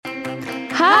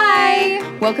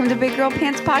Welcome to Big Girl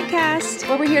Pants Podcast,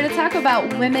 where we're here to talk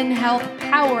about women, health,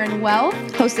 power, and wealth.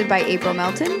 Hosted by April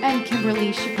Melton and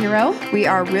Kimberly Shapiro. We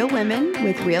are real women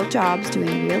with real jobs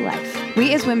doing real life.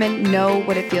 We as women know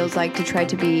what it feels like to try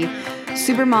to be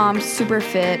super mom, super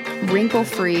fit,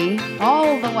 wrinkle-free.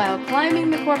 All the while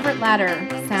climbing the corporate ladder.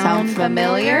 Sound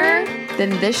familiar? Then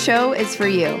this show is for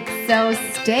you. So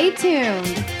stay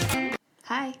tuned.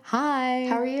 Hi. Hi.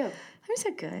 How are you? I'm so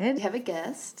good. We have a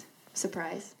guest.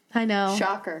 Surprise. I know.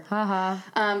 Shocker. Haha.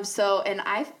 I'm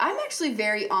actually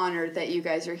very honored that you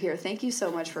guys are here. Thank you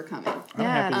so much for coming.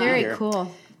 Yeah, very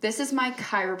cool. This is my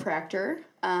chiropractor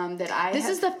This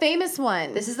is the famous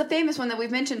one. This is the famous one that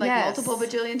we've mentioned multiple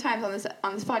bajillion times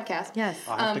on this podcast. Yes.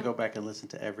 I'll have to go back and listen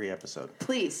to every episode.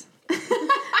 Please.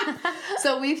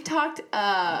 So we've talked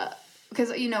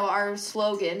because our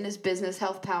slogan is business,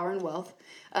 health, power, and wealth.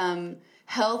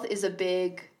 Health is a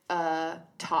big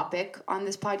topic on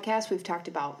this podcast. We've talked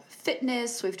about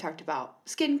fitness, we've talked about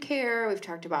skincare, we've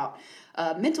talked about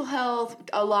mental health,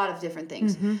 a lot of different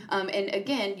things. Mm-hmm. And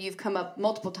again, you've come up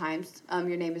multiple times.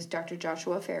 Your name is Dr.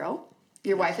 Joshua Ferrell.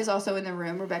 Your wife is also in the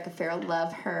room, Rebecca Ferrell.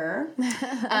 Love her.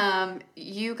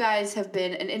 You guys have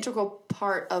been an integral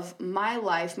part of my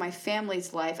life, my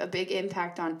family's life, a big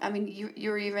impact on. I mean,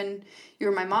 you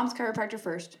were my mom's chiropractor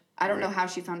first. I don't know how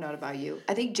she found out about you.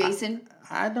 I think Jason.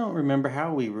 I don't remember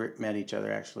how we met each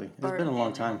other, actually. It's been a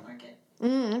long time.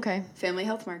 Okay. Family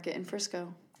Health Market in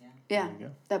Frisco. Yeah.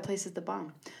 That place is the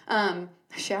bomb.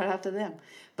 Shout out to them.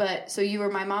 But so you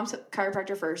were my mom's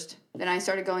chiropractor first. Then I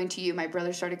started going to you. My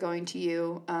brother started going to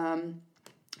you.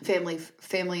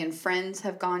 Family and friends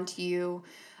have gone to you.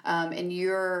 And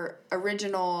your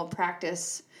original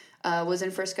practice was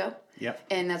in Frisco. Yep.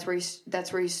 And that's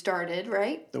where you started,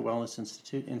 right? The Wellness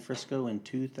Institute in Frisco in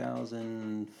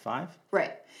 2005.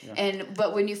 Right. Yeah.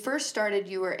 But when you first started,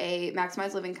 you were a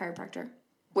Maximized Living chiropractor.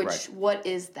 Which, What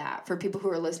is that for people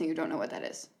who are listening who don't know what that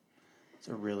is? It's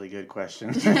a really good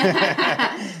question.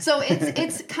 So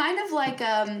it's kind of like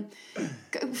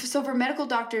so for medical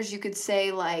doctors you could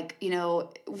say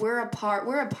we're a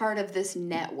part of this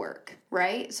network,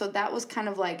 right? So that was kind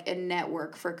of like a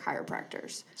network for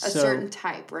chiropractors, a certain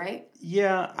type, right?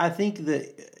 Yeah, I think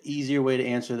the easier way to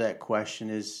answer that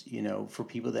question is, for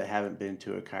people that haven't been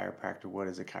to a chiropractor, what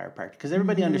is a chiropractor? Because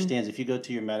everybody understands if you go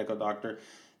to your medical doctor,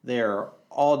 there are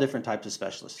all different types of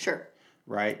specialists. Sure.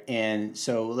 Right? And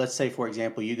so let's say, for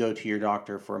example, you go to your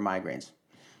doctor for migraines.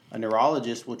 A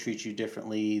neurologist will treat you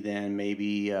differently than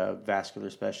maybe a vascular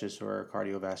specialist or a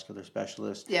cardiovascular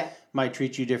specialist. Yeah. Might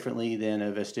treat you differently than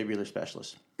a vestibular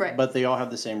specialist. Right. But they all have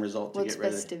the same result What's to get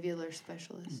rid of vestibular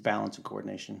specialist? balance and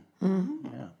coordination. Mm-hmm.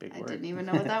 Yeah, big word. I didn't even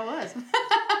know what that was.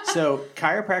 So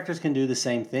chiropractors can do the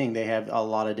same thing. They have a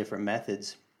lot of different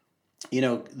methods.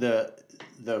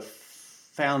 The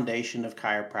foundation of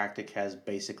chiropractic has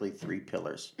basically three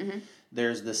pillars. Mm-hmm.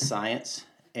 There's the science,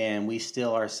 and we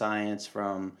steal our science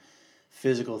from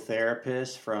physical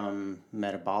therapists, from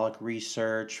metabolic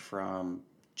research, from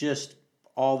just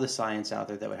all the science out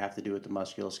there that would have to do with the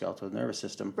musculoskeletal nervous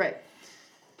system. Right.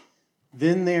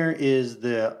 Then there is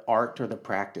the art or the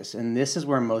practice, and this is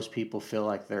where most people feel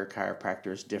like their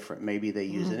chiropractor is different. Maybe they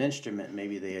use an instrument,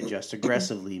 maybe they adjust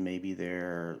aggressively, maybe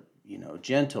they're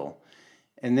gentle.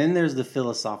 And then there's the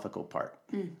philosophical part,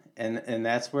 and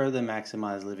that's where the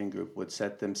Maximized Living group would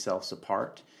set themselves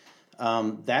apart.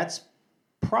 That's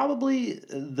probably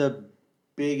the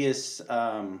biggest,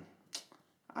 I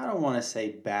don't want to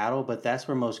say battle, but that's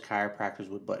where most chiropractors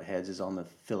would butt heads is on the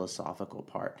philosophical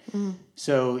part.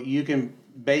 So you can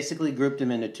basically group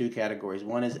them into two categories.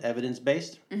 One is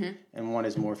evidence-based, and one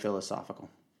is more philosophical.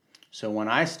 So when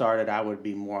I started, I would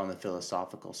be more on the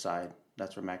philosophical side.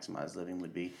 That's where Maximized Living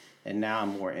would be. And now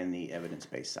I'm more in the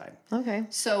evidence-based side. Okay.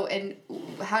 So, and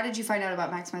how did you find out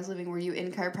about Maximized Living? Were you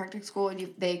in chiropractic school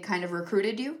and they kind of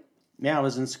recruited you? Yeah, I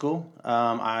was in school.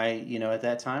 At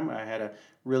that time, I had a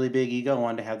really big ego. I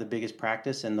wanted to have the biggest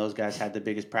practice, and those guys had the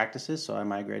biggest practices, so I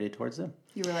migrated towards them.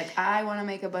 You were like, I want to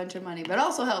make a bunch of money, but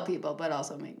also help people, but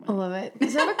also make money. I love it.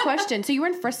 So I have a question. So you were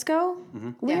in Frisco?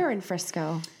 Mm-hmm. Where in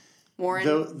Frisco? Warren.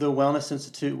 The Wellness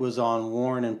Institute was on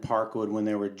Warren and Parkwood when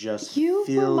there were just you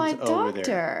fields were my over doctor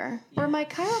there. or my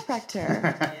chiropractor.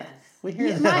 Yes. We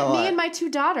hear that a lot. Me and my two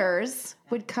daughters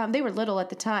would come. They were little at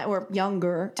the time, or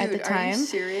younger at the time. Are you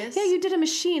serious? Yeah, you did a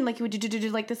machine you would do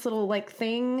like this little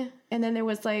thing, and then there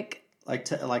was like a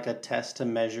test to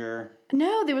measure.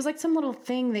 No, there was some little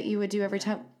thing that you would do every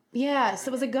time. Yes,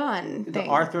 it was a gun thing. The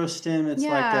arthrostim, it's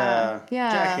like a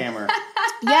jackhammer.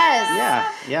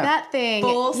 Yes. Yeah. That thing.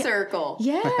 Full circle.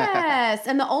 Yes.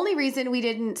 And the only reason we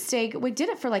didn't stay, we did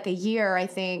it for like a year, I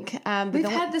think. But We've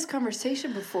had this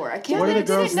conversation before. I can't What are believe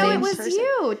the girls' it's the No, same it was person.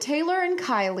 you, Taylor and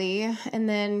Kylie, and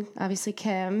then obviously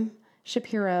Kim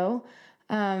Shapiro.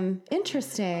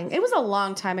 Interesting. It was a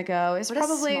long time ago. It's What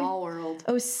probably a small world.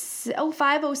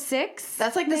 05, 06.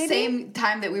 That's like the same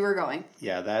time that we were going.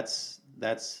 Yeah, that's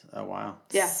a wow.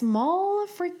 Yeah. Small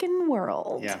freaking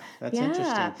world. Yeah, that's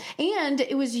interesting. And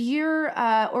it was your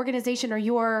organization or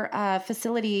your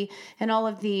facility and all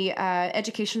of the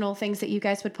educational things that you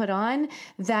guys would put on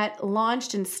that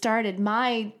launched and started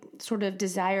my sort of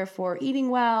desire for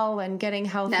eating well and getting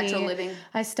healthy. Natural living.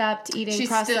 I stopped eating She's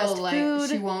processed still food.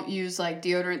 she won't use like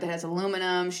deodorant that has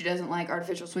aluminum. She doesn't like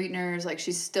artificial sweeteners. Like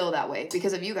she's still that way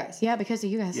because of you guys. Yeah, because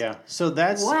of you guys. Yeah. So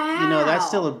that's that's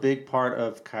still a big part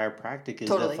of chiropractic is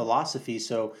the philosophy.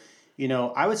 So,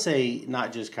 I would say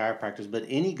not just chiropractors, but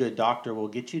any good doctor will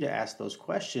get you to ask those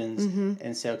questions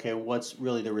and say, okay, what's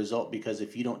really the result? Because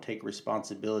if you don't take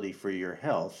responsibility for your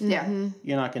health,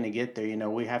 you're not going to get there.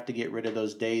 We have to get rid of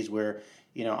those days where,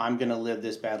 I'm going to live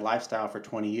this bad lifestyle for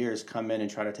 20 years, come in and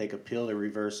try to take a pill to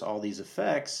reverse all these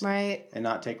effects right, and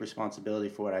not take responsibility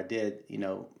for what I did.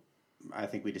 I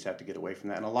think we just have to get away from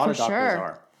that. And a lot of doctors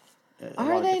are.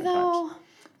 Are they though? Types.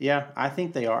 Yeah, I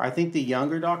think they are. I think the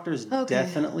younger doctors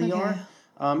definitely are.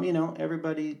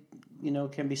 Everybody,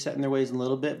 can be set in their ways a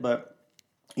little bit, but,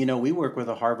 we work with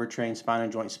a Harvard-trained spine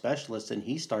and joint specialist, and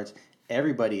he starts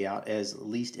everybody out as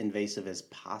least invasive as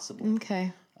possible.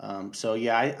 Okay.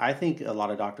 I think a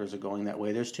lot of doctors are going that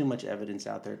way. There's too much evidence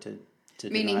out there to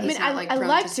Meaning deny. he's not like I prone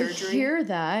like to to surgery? hear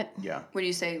that. Yeah. When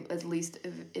you say as least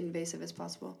invasive as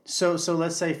possible. So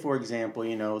let's say, for example,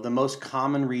 the most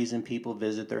common reason people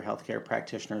visit their healthcare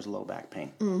practitioner is low back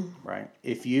pain, right?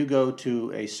 If you go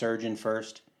to a surgeon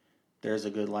first, there's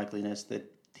a good likeliness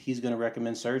that he's going to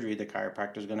recommend surgery. The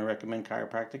chiropractor is going to recommend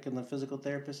chiropractic, and the physical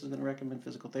therapist is going to recommend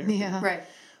physical therapy. Yeah. Right.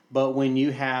 But when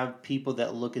you have people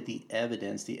that look at the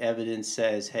evidence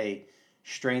says, hey,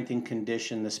 strength and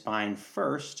condition the spine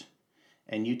first,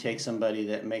 and you take somebody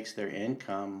that makes their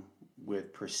income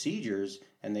with procedures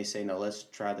and they say, no, let's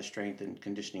try the strength and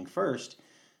conditioning first,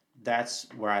 that's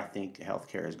where I think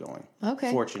healthcare is going.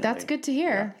 Okay. Fortunately. That's good to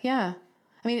hear. Yeah.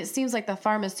 I mean, it seems like the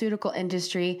pharmaceutical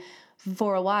industry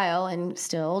for a while and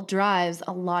still drives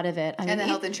a lot of it. And the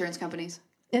health insurance companies.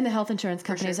 In the health insurance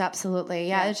companies, sure. absolutely.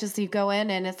 Yeah, it's just you go in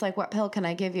and it's like, what pill can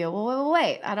I give you? Well,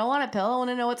 wait, I don't want a pill. I want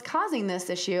to know what's causing this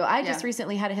issue. I just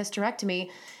recently had a hysterectomy,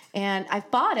 and I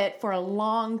fought it for a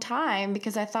long time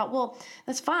because I thought, well,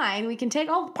 that's fine. We can take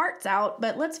all the parts out,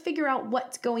 but let's figure out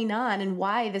what's going on and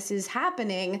why this is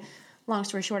happening. Long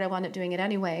story short, I wound up doing it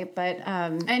anyway. But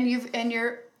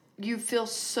you feel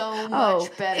so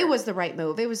much better. It was the right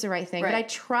move. It was the right thing. Right. But I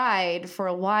tried for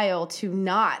a while to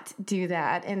not do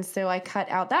that. And so I cut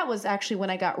out. That was actually when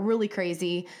I got really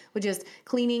crazy with just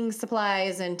cleaning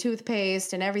supplies and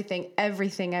toothpaste and everything.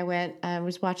 I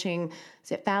was watching,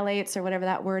 is it phthalates or whatever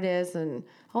that word is, and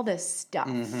all this stuff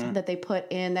that they put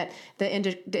in, that the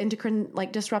endocrine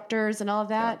like disruptors and all of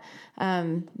that. Yeah.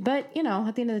 But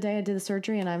at the end of the day, I did the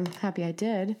surgery and I'm happy I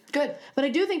did. Good. But I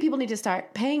do think people need to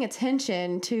start paying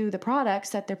attention to the products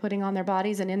that they're putting on their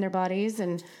bodies and in their bodies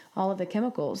and all of the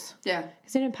chemicals. Yeah.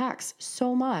 Because it impacts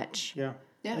so much. Yeah.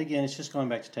 Yeah. Again, it's just going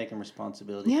back to taking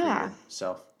responsibility for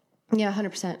yourself. Yeah,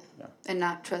 100%. Yeah. And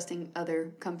not trusting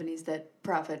other companies that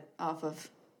profit off of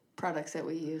products that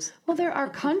we use. Well, there are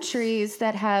countries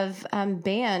that have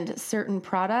banned certain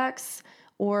products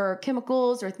or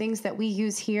chemicals or things that we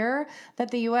use here that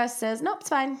the U.S. says, nope, it's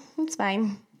fine. It's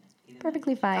fine.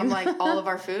 Perfectly fine. I'm like, all of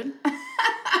our food?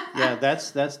 Yeah,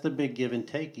 that's the big give and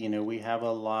take. We have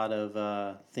a lot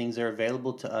of things that are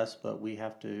available to us, but we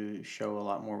have to show a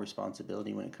lot more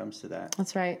responsibility when it comes to that.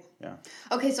 That's right. Yeah.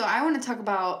 Okay, so I want to talk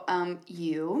about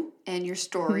you and your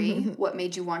story. What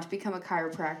made you want to become a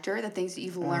chiropractor? The things that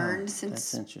you've learned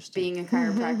since being a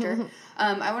chiropractor.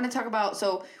 I want to talk about,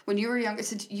 so when you were younger,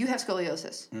 since you have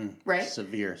scoliosis, right?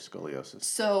 Severe scoliosis.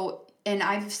 So, and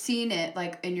I've seen it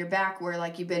like in your back where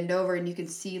like you bend over and you can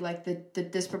see like the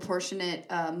disproportionate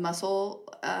muscle,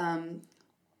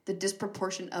 the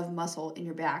disproportion of muscle in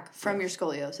your back from your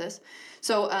scoliosis.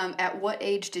 So at what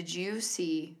age did you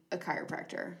see a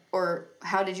chiropractor, or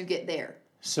how did you get there?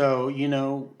 So,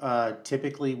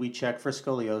 typically we check for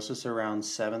scoliosis around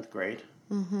 7th grade,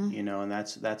 and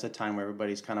that's a time where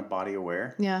everybody's kind of body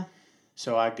aware. Yeah.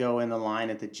 So I go in the line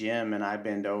at the gym and I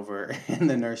bend over and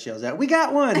the nurse yells out, "We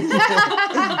got one!" We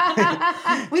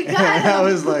got him. I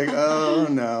was like, "Oh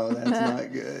no, that's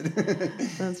not good."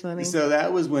 That's funny. So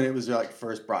that was when it was like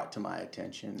first brought to my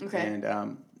attention. Okay. And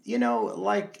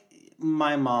like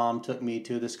my mom took me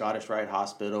to the Scottish Rite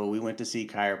Hospital. We went to see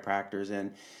chiropractors,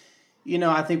 and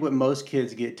I think what most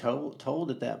kids get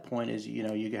told at that point is,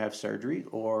 you can have surgery,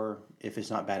 or if it's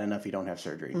not bad enough, you don't have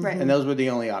surgery. Right. And those were the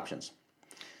only options.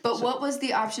 But what was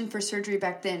the option for surgery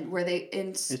back then? Were they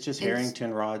It's just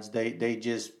Harrington rods. They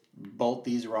just bolt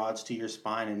these rods to your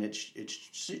spine, and it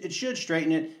should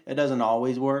straighten it. It doesn't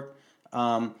always work.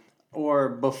 Or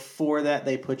before that,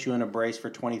 they put you in a brace for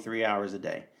 23 hours a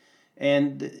day.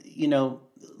 And,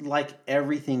 like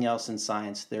everything else in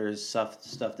science, there's stuff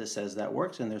that says that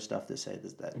works, and there's stuff that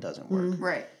says that doesn't work.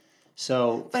 Right.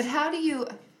 So, but how do you...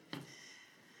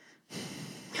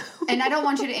 And I don't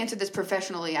want you to answer this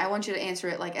professionally. I want you to answer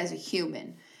it like as a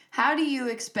human. How do you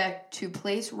expect to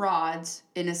place rods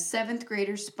in a 7th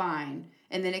grader's spine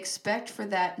and then expect for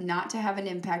that not to have an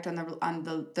impact on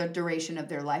the duration of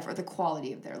their life or the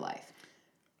quality of their life?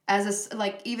 As a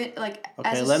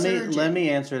surgeon. Let me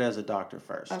answer it as a doctor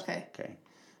first. Okay.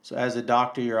 So as a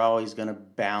doctor, you're always going to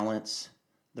balance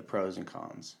the pros and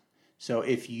cons. So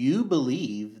if you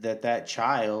believe that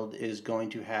child is going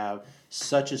to have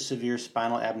such a severe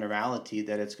spinal abnormality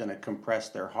that it's going to compress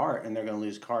their heart and they're going to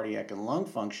lose cardiac and lung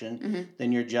function,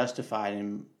 then you're justified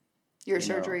in your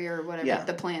surgery or whatever,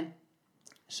 the plan.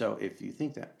 So if you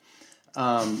think that.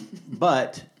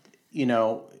 But,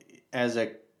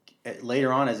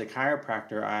 later on as a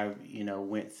chiropractor, I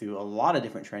went through a lot of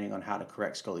different training on how to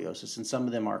correct scoliosis, and some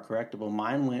of them are correctable.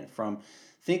 Mine went from,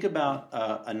 think about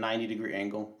a 90-degree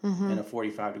angle and a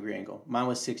 45-degree angle. Mine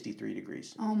was 63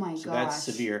 degrees. Oh my gosh. So that's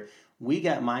severe. We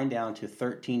got mine down to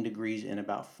 13 degrees in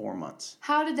about 4 months.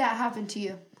 How did that happen to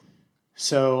you?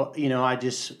 So,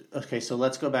 so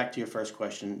let's go back to your first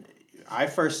question. I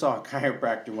first saw a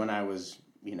chiropractor when I was,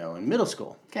 in middle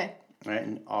school. Okay. Right,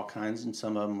 and all kinds, and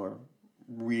some of them were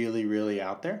really, really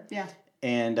out there. Yeah.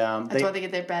 And that's why they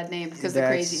get their bad name, because they're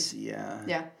crazy. Yeah.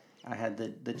 Yeah. I had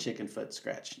the chicken foot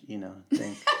scratch,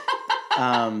 thing.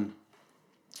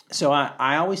 So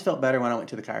I always felt better when I went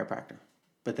to the chiropractor,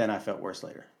 but then I felt worse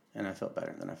later, and I felt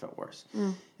better, and then I felt worse.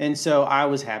 And so I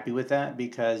was happy with that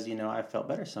because, I felt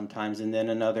better sometimes. And then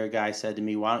another guy said to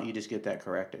me, "Why don't you just get that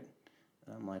corrected?"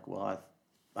 And I'm like, "Well,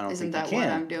 I don't think I can." Isn't that what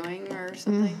I'm doing or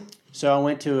something? So I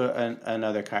went to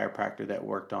another chiropractor that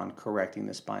worked on correcting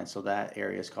the spine. So that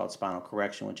area is called spinal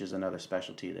correction, which is another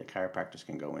specialty that chiropractors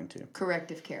can go into.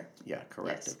 Corrective care. Yeah,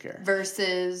 corrective care.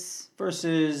 Versus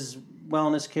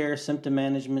wellness care, symptom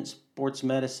management, sports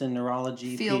medicine,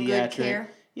 neurology, feel pediatric. good care.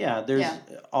 Yeah, there's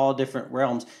all different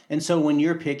realms. And so when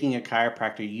you're picking a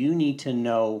chiropractor, you need to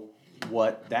know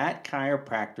what that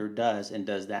chiropractor does, and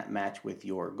does that match with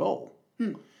your goal?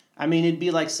 I mean, it'd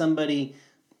be like somebody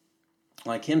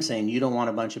like him saying you don't want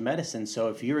a bunch of medicine. So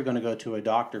if you were going to go to a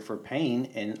doctor for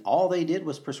pain and all they did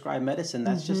was prescribe medicine,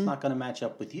 that's just not going to match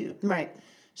up with you. Right.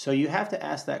 So you have to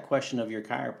ask that question of your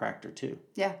chiropractor too.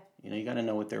 Yeah. You got to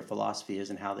know what their philosophy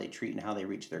is and how they treat and how they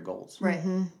reach their goals. Right.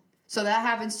 So that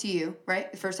happens to you,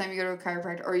 right? The first time you go to a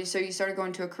chiropractor, or you started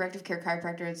going to a corrective care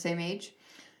chiropractor at the same age?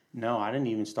 No, I didn't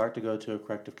even start to go to a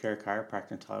corrective care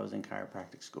chiropractor until I was in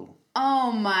chiropractic school. Oh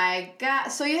my God.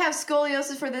 So you have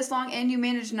scoliosis for this long and you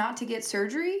managed not to get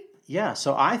surgery? Yeah,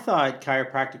 so I thought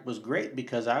chiropractic was great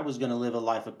because I was going to live a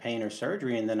life of pain or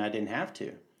surgery, and then I didn't have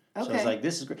to. Okay. So I was like,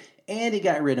 this is great. And it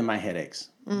got rid of my headaches.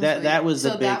 That was the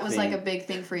big thing. So that was like a big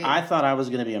thing for you. I thought I was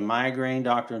going to be a migraine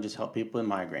doctor and just help people with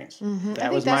migraines.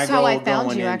 That was that's my goal. How I found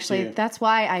you, into, actually. That's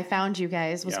why I found you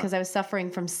guys, was because I was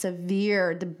suffering from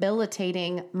severe,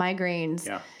 debilitating migraines.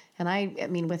 Yeah. And I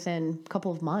mean, within a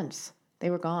couple of months, they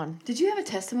were gone. Did you have a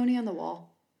testimony on the wall?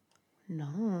 No,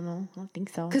 I don't think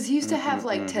so. Because he used to have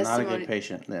testimony. Not a good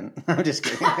patient then. I'm just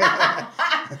kidding.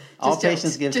 All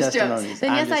patients give testimonies.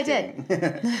 Then yes, I did.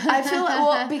 I feel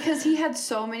like, because he had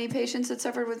so many patients that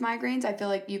suffered with migraines, I feel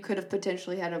like you could have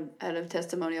potentially had a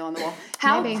testimonial on the wall.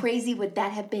 How crazy would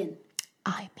that have been?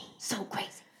 I mean, so crazy.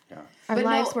 Yeah. Our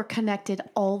lives were connected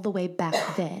all the way back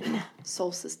then.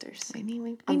 Soul sisters. I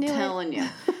mean, I'm telling you.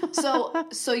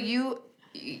 So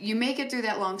you make it through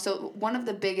that long. So one of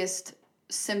the biggest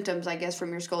symptoms, I guess, from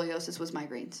your scoliosis was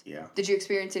migraines. Yeah. Did you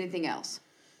experience anything else?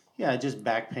 Yeah, just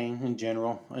back pain in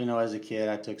general. As a kid,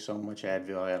 I took so much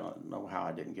Advil. I don't know how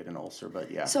I didn't get an ulcer,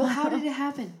 but yeah. So how did it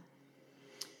happen?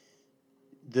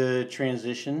 The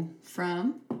transition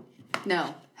from?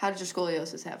 No. How did your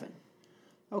scoliosis happen?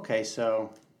 Okay,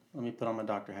 so let me put on my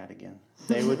doctor hat again.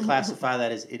 They would classify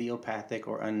that as idiopathic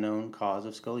or unknown cause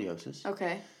of scoliosis.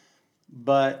 Okay.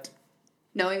 But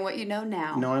knowing what you know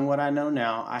now. Knowing what I know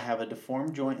now, I have a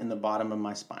deformed joint in the bottom of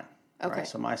my spine. Okay. Right?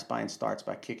 So my spine starts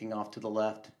by kicking off to the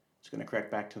left It's going to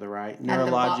correct back to the right.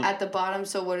 At the bottom,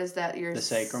 so what is that? The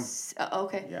sacrum.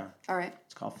 Okay. Yeah. All right.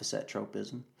 It's called facet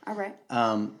tropism. All right.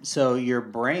 So your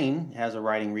brain has a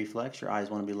righting reflex. Your eyes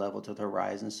want to be level to the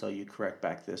horizon, so you correct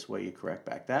back this way, you correct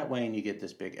back that way, and you get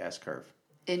this big S curve.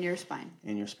 In your spine.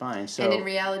 So, and in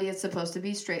reality, it's supposed to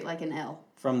be straight like an L.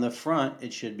 From the front,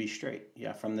 it should be straight.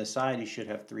 Yeah, from the side, you should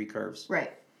have 3 curves.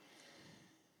 Right.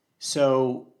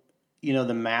 So,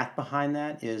 the math behind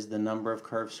that is the number of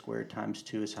curves squared times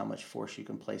 2 is how much force you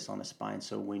can place on a spine.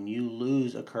 So when you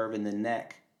lose a curve in the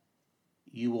neck,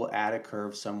 you will add a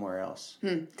curve somewhere else.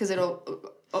 Because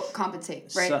it'll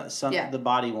compensate, right? The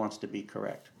body wants to be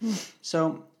correct.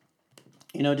 So,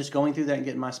 just going through that and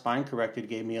getting my spine corrected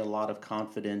gave me a lot of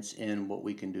confidence in what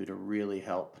we can do to really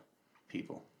help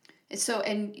people. So,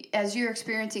 and as you're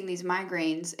experiencing these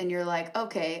migraines and you're like,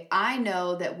 okay, I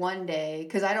know that one day,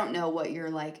 because I don't know what your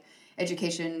like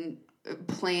education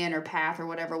plan or path or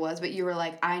whatever was, but you were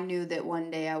like, I knew that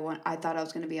one day I thought I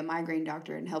was going to be a migraine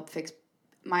doctor and help fix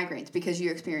migraines because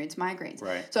you experience migraines.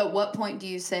 Right. So at what point do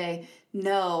you say,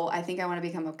 no, I think I want to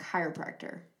become a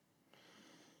chiropractor?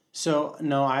 So,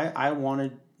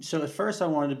 no, so at first I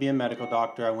wanted to be a medical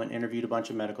doctor. I went and interviewed a bunch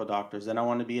of medical doctors. Then I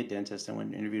wanted to be a dentist. I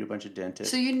went and interviewed a bunch of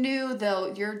dentists. So you knew,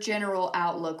 though, your general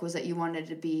outlook was that you wanted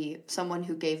to be someone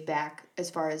who gave back as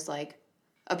far as like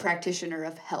a practitioner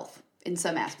of health in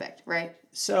some aspect, right?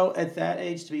 So at that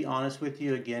age, to be honest with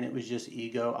you, again, it was just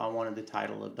ego. I wanted the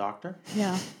title of doctor.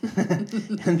 Yeah.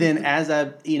 And then as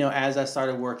I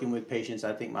started working with patients,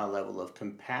 I think my level of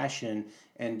compassion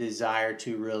and desire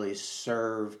to really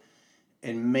serve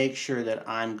and make sure that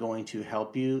I'm going to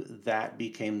help you, that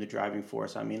became the driving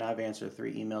force. I mean, I've answered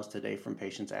 3 emails today from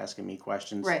patients asking me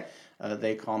questions. Right.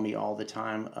 They call me all the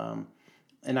time.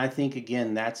 And I think,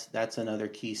 again, that's another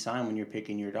key sign when you're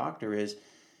picking your doctor is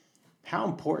how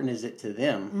important is it to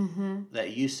them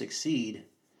that you succeed?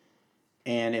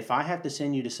 And if I have to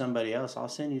send you to somebody else, I'll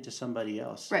send you to somebody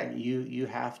else. Right. I mean, you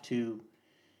have to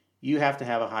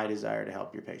have a high desire to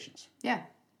help your patients. Yeah.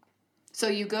 So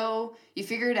you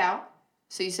figure it out.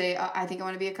 So you say, I think I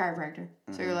want to be a chiropractor.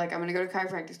 So you're like, I'm going to go to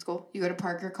chiropractic school. You go to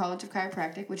Parker College of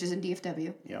Chiropractic, which is in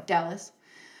DFW, Dallas.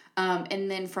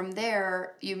 And then from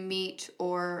there, you meet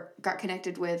or got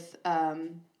connected with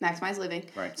Maximize Living.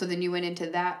 Right. So then you went into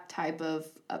that type of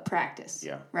practice.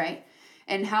 Yeah. Right?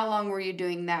 And how long were you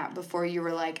doing that before you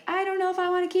were like, I don't know if I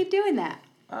want to keep doing that?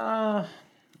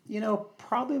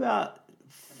 Probably about...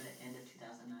 For the end of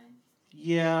 2009?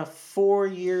 Yeah, 4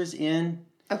 years in.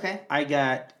 Okay. I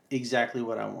got exactly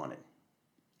what I wanted.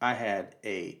 I had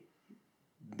a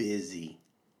busy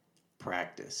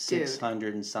practice, Dude.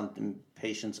 600 and something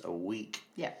patients a week.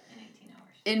 Yeah. In 18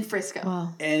 hours. In Frisco.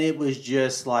 Wow. And it was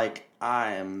just like,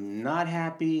 I am not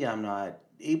happy. I'm not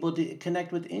able to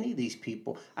connect with any of these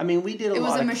people. I mean, we did a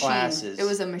lot of classes. It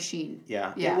was a machine.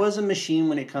 Yeah. Yeah. It was a machine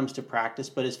when it comes to practice,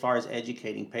 but as far as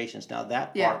educating patients, now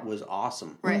that part was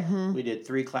awesome. Right. We did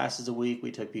 3 classes a week.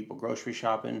 We took people grocery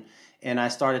shopping. And I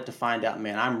started to find out,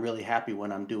 man, I'm really happy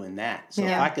when I'm doing that. So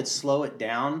if I could slow it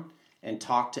down and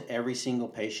talk to every single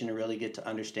patient and really get to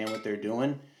understand what they're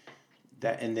doing,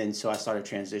 so I started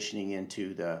transitioning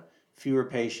into the fewer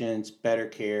patients, better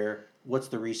care. What's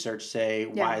the research say?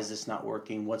 Yeah. Why is this not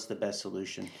working? What's the best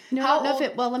solution? No, I don't know if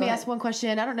it, well, let me ask one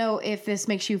question. I don't know if this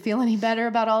makes you feel any better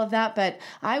about all of that, but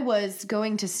I was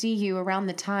going to see you around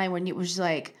the time when it was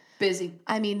like, busy.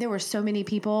 I mean, there were so many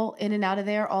people in and out of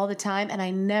there all the time, and I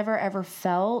never ever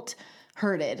felt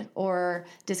hurted or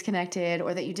disconnected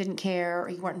or that you didn't care or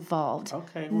you weren't involved.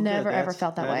 Okay. Well, never ever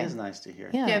felt that way. That is nice to hear.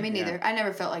 Yeah. Yeah, me neither. I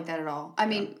never felt like that at all. I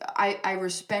mean, I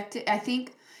respect it. I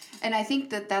think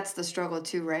that that's the struggle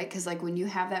too, right? Because like when you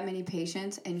have that many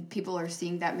patients and people are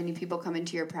seeing that many people come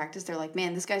into your practice, they're like,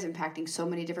 man, this guy's impacting so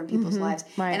many different people's lives.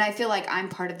 Right. And I feel like I'm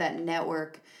part of that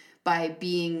network by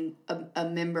being a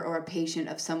member or a patient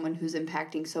of someone who's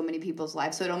impacting so many people's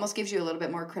lives. So it almost gives you a little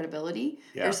bit more credibility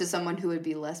versus someone who would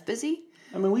be less busy.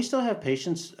 I mean, we still have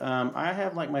patients. I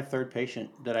have like my 3rd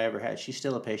patient that I ever had. She's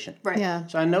still a patient. Right. Yeah.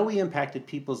 So I know we impacted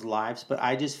people's lives, but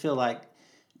I just feel like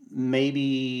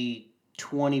maybe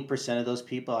 20% of those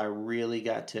people I really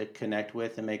got to connect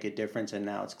with and make a difference, and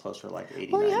now it's closer to like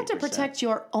 80%. Well, you have to protect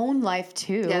your own life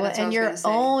too, Yeah, that's what I and was your gonna say.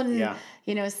 own,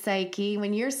 psyche.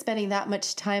 When you're spending that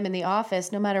much time in the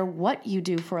office, no matter what you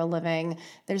do for a living,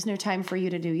 there's no time for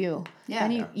you to do you. Yeah.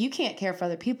 And you can't care for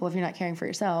other people if you're not caring for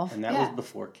yourself. And that was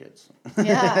before kids.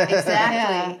 Yeah,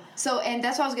 exactly. Yeah. So, and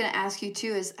that's what I was going to ask you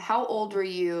too, is how old were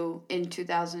you in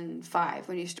 2005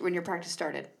 when your practice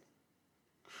started?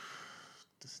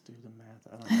 Just do the math.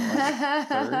 I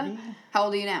don't know, like 30? How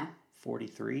old are you now?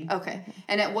 43. Okay.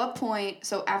 And at what point,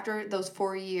 so after those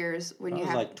 4 years, when I you was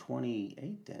have... like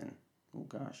 28 then. Oh,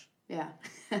 gosh. Yeah.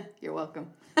 You're welcome.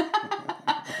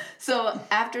 So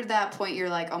after that point, you're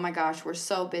like, oh my gosh, we're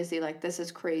so busy. Like, this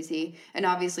is crazy. And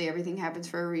obviously everything happens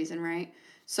for a reason, right?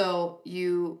 So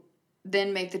you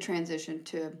then make the transition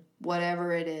to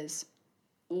whatever it is.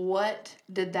 What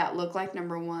did that look like?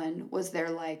 Number one, was there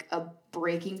like a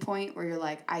breaking point where you're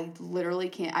like, I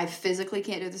physically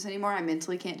can't do this anymore. I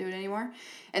mentally can't do it anymore.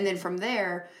 And then from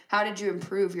there, how did you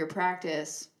improve your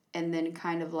practice and then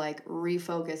kind of like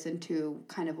refocus into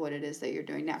kind of what it is that you're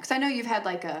doing now? Because I know you've had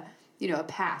like a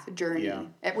path, a journey,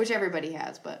 which everybody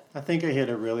has, but. I think I hit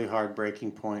a really hard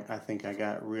breaking point. I think I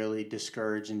got really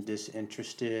discouraged and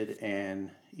disinterested and,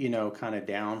 kind of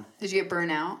down. Did you get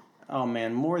burnt out? Oh,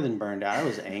 man, more than burned out. I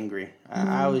was angry.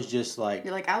 I was just like...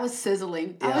 You're like, I was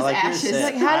sizzling. Yeah, I was like ashes.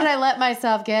 Like, how did I let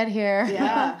myself get here?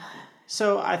 Yeah.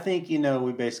 So I think,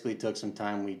 we basically took some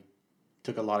time. We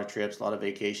took a lot of trips, a lot of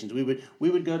vacations. We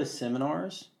would go to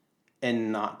seminars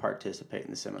and not participate in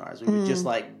the seminars. We would just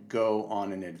like go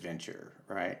on an adventure,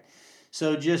 right?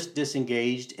 So just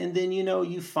disengaged. And then,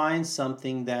 you find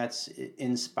something that's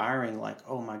inspiring, like,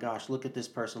 oh my gosh, look at this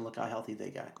person. Look how healthy they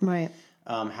got. Right.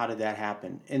 How did that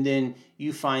happen? And then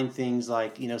you find things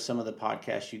like, some of the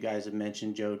podcasts you guys have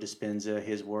mentioned, Joe Dispenza,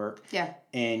 his work. Yeah.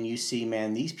 And you see,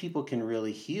 man, these people can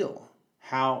really heal.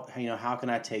 How can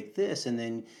I take this? And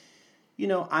then,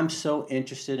 I'm so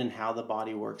interested in how the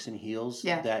body works and heals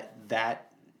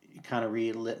that kind of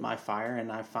relit my fire,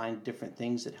 and I find different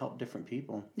things that help different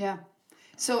people. Yeah.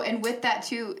 So, and with that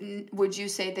too, would you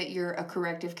say that you're a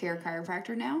corrective care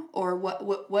chiropractor now? Or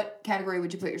what category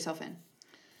would you put yourself in?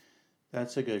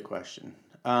 That's a good question.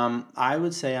 I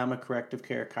would say I'm a corrective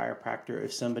care chiropractor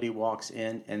if somebody walks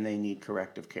in and they need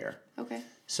corrective care. Okay.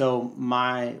 So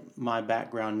my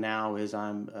background now is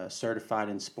I'm certified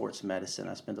in sports medicine.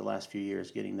 I spent the last few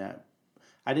years getting that.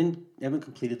 I haven't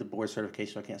completed the board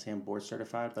certification, so I can't say I'm board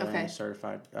certified, but I'm a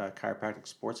certified chiropractic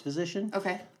sports physician.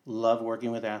 Okay. Love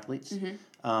working with athletes.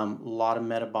 A lot of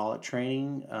metabolic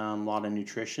training, a lot of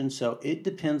nutrition. So it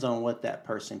depends on what that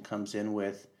person comes in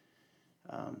with.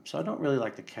 So I don't really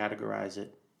like to categorize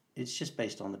it. It's just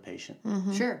based on the patient.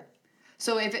 Sure.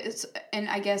 So if it's, and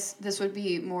I guess this would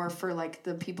be more for like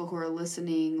the people who are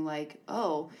listening, like,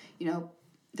 oh,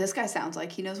 this guy sounds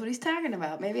like he knows what he's talking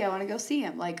about. Maybe I want to go see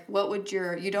him. Like, what would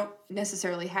you don't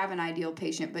necessarily have an ideal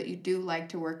patient, but you do like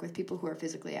to work with people who are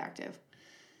physically active.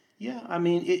 Yeah, I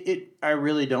mean, I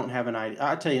really don't have an ideal.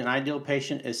 I'll tell you, an ideal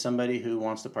patient is somebody who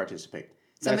wants to participate.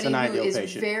 That's an ideal patient.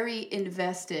 Somebody who is very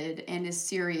invested and is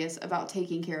serious about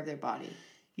taking care of their body.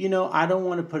 I don't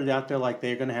want to put it out there like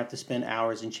they're going to have to spend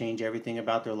hours and change everything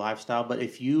about their lifestyle. But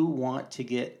if you want to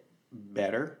get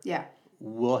better,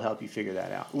 we'll help you figure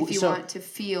that out. If you want to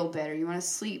feel better, you want to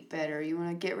sleep better, you want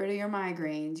to get rid of your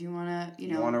migraines, you want to,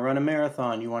 You want to run a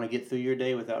marathon, you want to get through your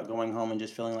day without going home and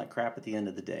just feeling like crap at the end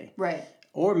of the day. Right.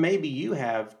 Or maybe you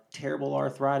have terrible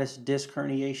arthritis, disc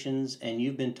herniations, and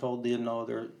you've been told there's no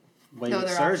other way with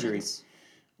surgery. Options.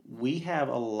 We have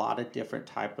a lot of different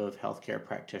type of healthcare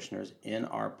practitioners in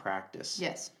our practice.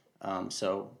 Yes.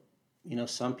 So,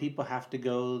 some people have to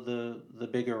go the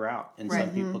bigger route, and some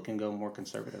people can go more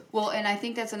conservative. Well, and I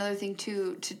think that's another thing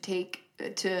too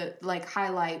to like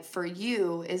highlight for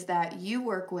you is that you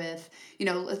work with,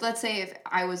 let's say if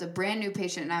I was a brand new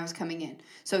patient and I was coming in.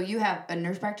 So you have a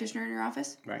nurse practitioner in your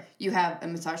office. Right. You have a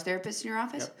massage therapist in your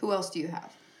office. Yep. Who else do you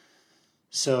have?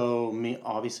 So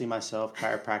obviously myself,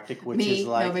 chiropractic, which is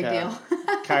like no big deal.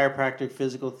 chiropractic,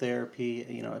 physical therapy,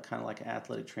 kind of like an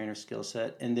athletic trainer skill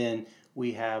set. And then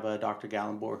we have Dr.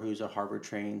 Gallenbohr, who's a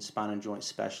Harvard-trained spine and joint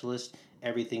specialist.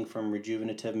 Everything from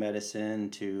rejuvenative medicine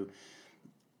to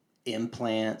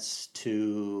implants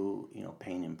to,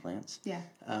 pain implants. Yeah.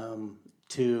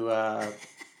 To,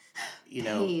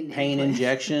 pain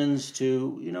injections to,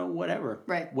 whatever.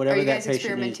 Right. Whatever Are you that guys patient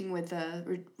experimenting needs.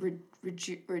 with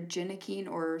regenikine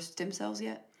or stem cells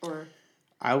yet? Or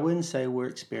I wouldn't say we're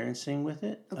experiencing with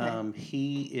it. Okay.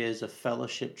 He is a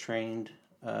fellowship-trained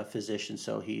physician,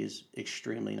 so he is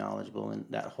extremely knowledgeable in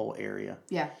that whole area.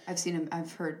 Yeah, I've seen him.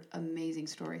 I've heard amazing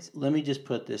stories. Let me just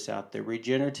put this out there: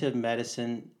 regenerative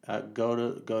medicine. Go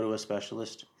to a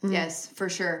specialist. Yes, for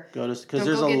sure. Because Don't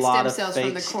there's go a get lot stem of cells from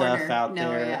fake the stuff corner. out No,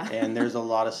 there, yeah. and there's a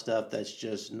lot of stuff that's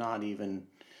just not even.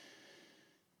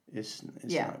 It's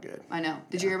not good. I know.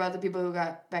 Did you hear about the people who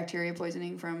got bacteria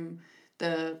poisoning from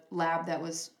the lab that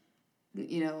was,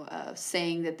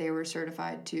 saying that they were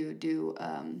certified to do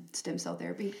stem cell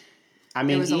therapy? I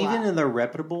mean, even lot. in the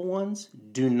reputable ones,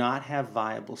 do not have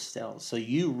viable cells. So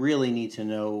you really need to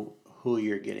know who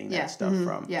you're getting that stuff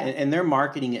from. Yeah. And they're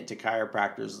marketing it to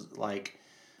chiropractors like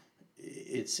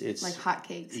it's like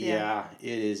hotcakes. Yeah,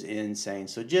 it is insane.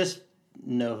 So just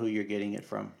know who you're getting it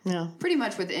from. Yeah. Pretty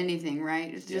much with anything,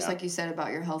 right? It's just Yeah. like you said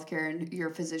about your healthcare and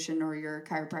your physician or your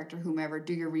chiropractor, whomever.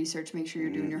 Do your research. Make sure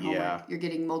you're doing your homework. Yeah. You're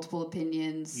getting multiple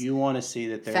opinions. You want to see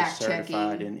that they're Fact-checking.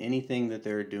 certified in anything that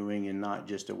they're doing and not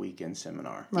just a weekend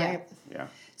seminar. Right. Yeah.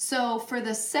 So for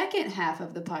the second half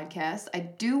of the podcast, I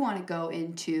do want to go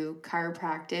into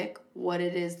chiropractic, what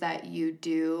it is that you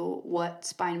do, what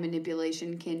spine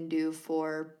manipulation can do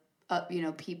for,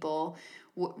 people,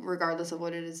 regardless of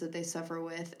what it is that they suffer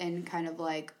with, and kind of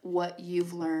like what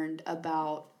you've learned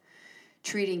about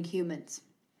treating humans.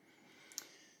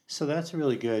 So that's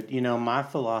really good. My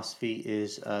philosophy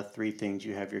is 3 things.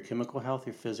 You have your chemical health,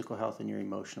 your physical health, and your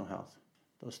emotional health.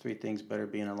 Those 3 things better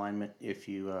be in alignment if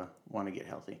you want to get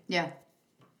healthy. Yeah.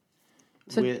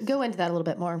 So go into that a little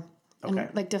bit more. Okay.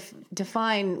 And like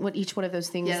define what each one of those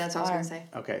things are. Yeah, that's what I was going to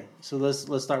say. Okay, so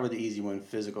let's start with the easy one,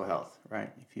 physical health,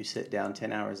 right? If you sit down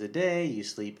 10 hours a day, you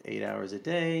sleep 8 hours a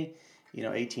day,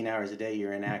 18 hours a day,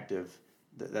 you're inactive,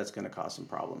 that's going to cause some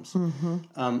problems.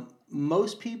 Mm-hmm.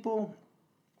 Most people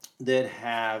that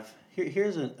have,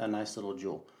 here's a nice little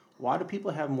jewel. Why do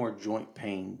people have more joint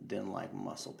pain than like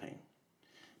muscle pain?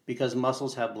 Because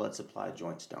muscles have blood supply,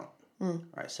 joints don't.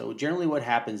 Right. So generally what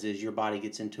happens is your body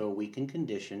gets into a weakened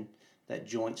condition, that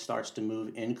joint starts to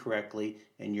move incorrectly,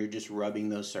 and you're just rubbing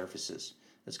those surfaces.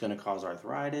 It's going to cause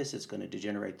arthritis. It's going to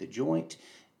degenerate the joint.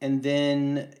 And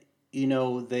then,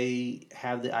 they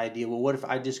have the idea, well, what if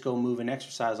I just go move and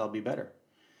exercise, I'll be better?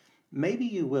 Maybe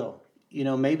you will.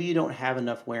 Maybe you don't have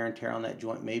enough wear and tear on that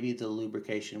joint. Maybe the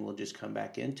lubrication will just come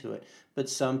back into it. But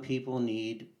some people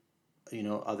need,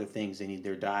 other things. They need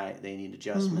their diet. They need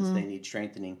adjustments. They need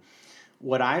strengthening.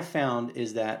 What I found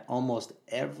is that almost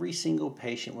every single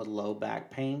patient with low back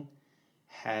pain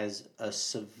has a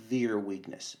severe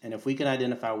weakness. And if we can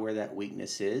identify where that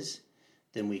weakness is,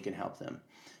 then we can help them.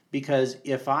 Because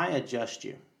if I adjust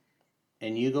you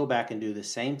and you go back and do the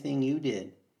same thing you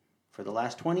did for the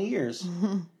last 20 years,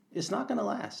 it's not going to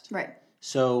last. Right.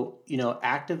 So,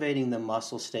 activating the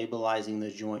muscle, stabilizing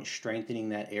the joint, strengthening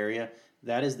that area,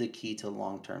 that is the key to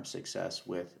long-term success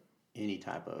with any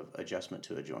type of adjustment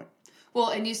to a joint.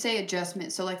 Well, and you say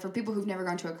adjustment. So, like, for people who've never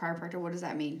gone to a chiropractor, what does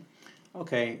that mean?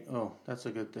 Okay. Oh, that's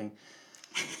a good thing.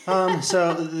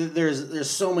 So there's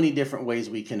so many different ways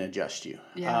we can adjust you.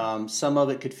 Yeah. Some of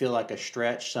it could feel like a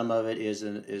stretch. Some of it is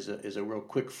a real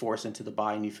quick force into the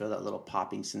body, and you feel that little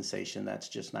popping sensation. That's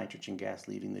just nitrogen gas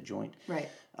leaving the joint. Right.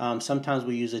 Sometimes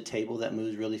we use a table that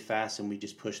moves really fast, and we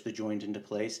just push the joint into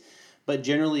place. But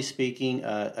generally speaking,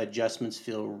 adjustments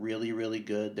feel really, really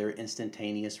good. They're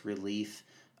instantaneous relief.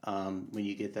 When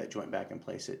you get that joint back in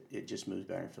place, it just moves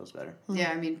better and feels better. Yeah,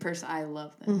 I mean, personally, I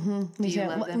love them. Do you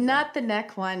love them? Not the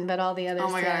neck one, but all the others. Oh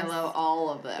my God, I love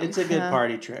all of them. It's a good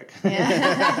party trick.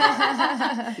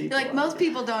 Yeah. Like, most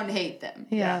people don't hate them.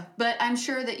 Yeah. But I'm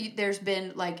sure that there's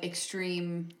been, like,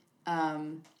 extreme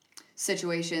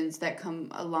situations that come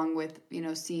along with,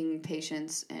 seeing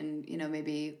patients and,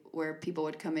 maybe where people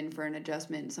would come in for an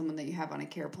adjustment and someone that you have on a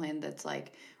care plan that's,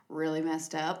 like, really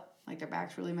messed up. Like, their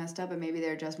back's really messed up, and maybe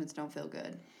their adjustments don't feel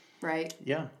good, right?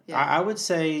 Yeah. I would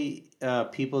say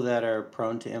people that are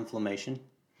prone to inflammation.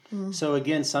 Mm-hmm. So,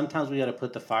 again, sometimes we got to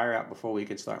put the fire out before we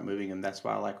can start moving them. That's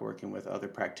why I like working with other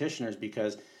practitioners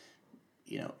because,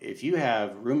 if you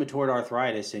have rheumatoid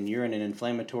arthritis and you're in an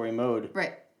inflammatory mode,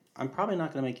 right, I'm probably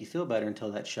not going to make you feel better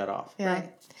until that's shut off. Yeah.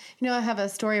 Right. I have a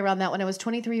story around that. When I was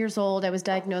 23 years old, I was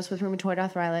diagnosed with rheumatoid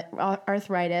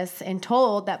arthritis and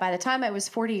told that by the time I was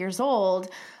 40 years old,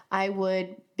 I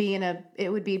would be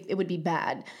it would be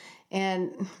bad.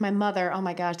 And my mother, oh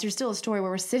my gosh, there's still a story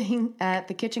where we're sitting at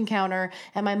the kitchen counter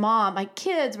and my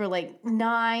kids were like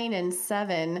 9 and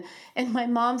 7, and my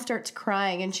mom starts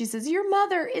crying and she says, "Your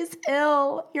mother is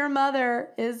ill. Your mother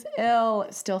is ill."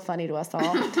 It's still funny to us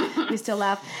all. We still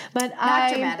laugh. But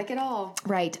not dramatic at all.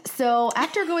 Right. So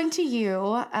after going to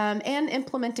you and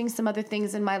implementing some other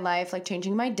things in my life, like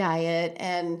changing my diet,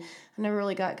 and I never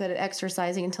really got good at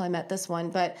exercising until I met this one.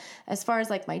 But as far as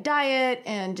like my diet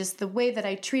and just the way that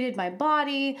I treated my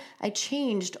body, I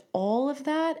changed all of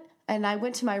that. And I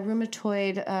went to my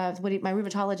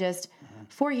rheumatologist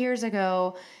 4 years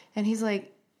ago, and he's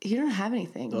like, "You don't have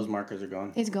anything. Those markers are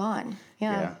gone." He's gone.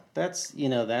 Yeah. That's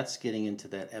getting into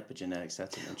that epigenetics.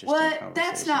 That's an interesting conversation.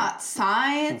 That's not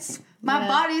science. My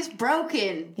body's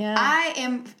broken. Yeah. I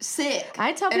am sick.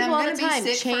 I tell people all the time,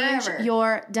 change forever.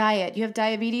 your diet. You have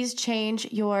diabetes,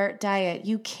 change your diet.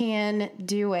 You can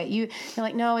do it. You're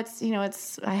like, no, it's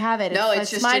I have it. No,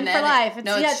 it's just mine genetic. for life. It's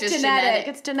It's just genetic.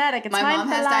 It's genetic. It's my mine mom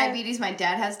for has life. diabetes. My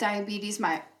dad has diabetes.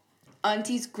 My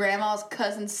auntie's grandma's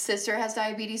cousin's sister has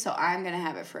diabetes, so I'm going to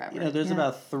have it forever. You know, there's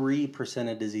about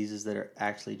 3% of diseases that are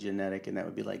actually genetic, and that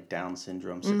would be like Down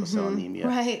syndrome, sickle cell anemia.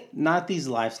 Right. Not these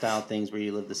lifestyle things where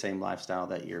you live the same lifestyle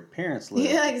that your parents live.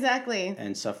 Yeah, exactly.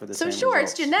 And suffer the So same sure,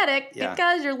 results. it's genetic Yeah.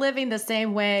 because you're living the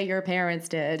same way your parents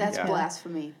did. That's Yeah.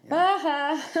 blasphemy.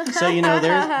 So, you know,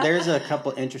 there's a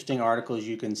couple interesting articles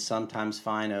you can sometimes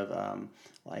find of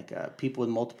people with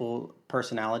multiple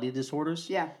personality disorders.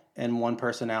 Yeah. And one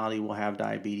personality will have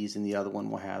diabetes and the other one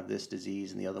will have this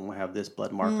disease and the other one will have this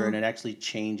blood marker. And it actually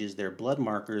changes their blood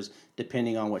markers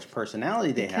depending on which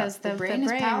personality they Because have. the brain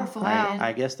is powerful, Wow. man.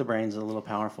 I guess the brain's a little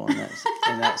powerful in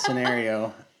that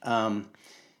scenario.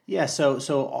 Yeah,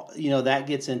 so you know, that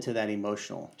gets into that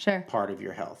emotional Sure. part of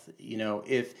your health. You know,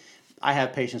 if I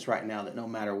have patients right now that no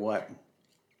matter what,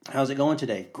 how's it going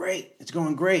today? Great. It's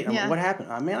going great. I'm like, what happened?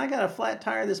 Oh, man, I got a flat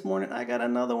tire this morning. I got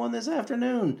another one this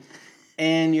afternoon.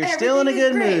 And you're still in a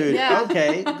good mood. Yeah.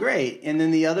 Okay, great. And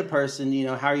then the other person, you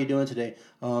know, how are you doing today?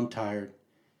 Oh, I'm tired.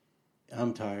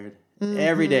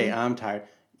 Every day, I'm tired.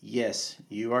 Yes,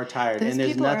 you are tired. Those and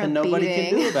there's people are nothing nobody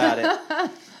can beating. do about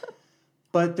it.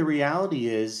 But the reality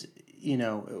is, you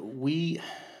know,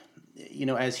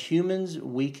 as humans,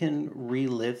 we can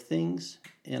relive things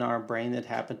in our brain that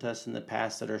happened to us in the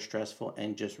past that are stressful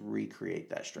and just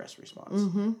recreate that stress response.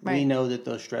 right. We know that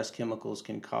those stress chemicals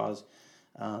can cause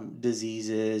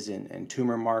diseases and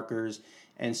tumor markers.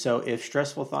 And so if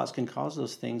stressful thoughts can cause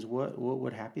those things, what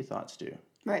would happy thoughts do?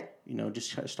 Right. You know,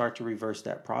 just start to reverse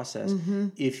that process.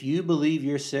 If you believe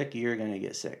you're sick, you're going to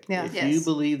get sick. Yeah. If Yes. you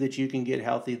believe that you can get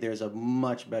healthy, there's a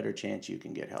much better chance you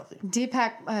can get healthy.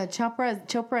 Deepak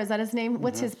Chopra, is that his name?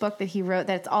 What's his book that he wrote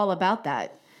that's all about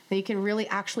that? That you can really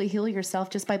actually heal yourself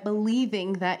just by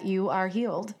believing that you are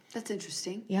healed. That's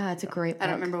interesting. Yeah, it's a great book. I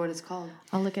don't remember what it's called.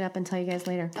 I'll look it up and tell you guys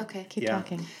later. Okay. Keep Yeah.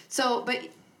 talking. So,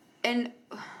 and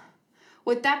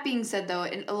with that being said, though,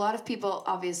 and a lot of people,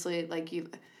 obviously, like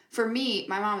for me,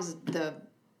 my mom is the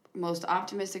most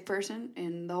optimistic person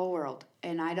in the whole world.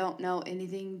 And I don't know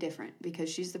anything different because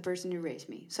she's the person who raised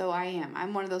me. So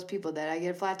I'm one of those people that I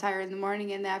get a flat tire in the morning,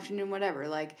 in the afternoon, whatever.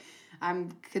 Like,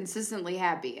 I'm consistently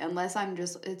happy unless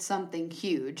it's something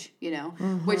huge, you know,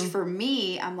 which for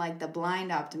me, I'm like the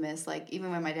blind optimist. Like,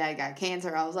 even when my dad got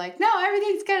cancer, I was like, no,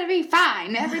 everything's going to be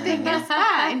fine. Everything is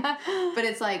fine. But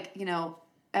it's like, you know,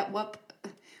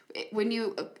 when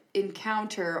you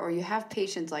encounter or you have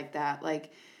patients like that,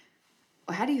 like,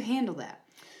 how do you handle that?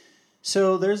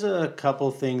 So there's a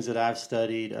couple things that I've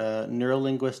studied.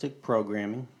 Neurolinguistic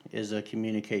programming is a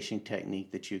communication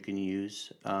technique that you can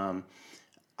use.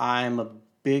 I'm a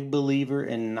big believer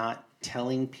in not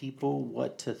telling people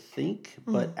what to think,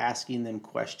 but asking them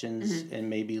questions and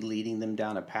maybe leading them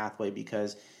down a pathway,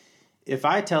 because if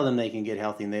I tell them they can get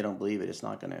healthy and they don't believe it, it's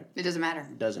not going to... It doesn't matter.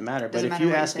 Doesn't matter. Doesn't But if matter you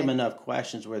what you ask them say. enough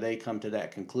questions where they come to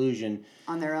that conclusion...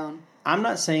 On their own. I'm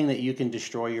not saying that you can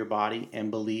destroy your body and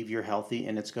believe you're healthy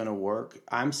and it's going to work.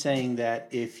 I'm saying that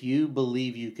if you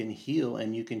believe you can heal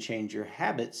and you can change your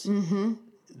habits...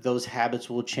 those habits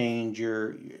will change.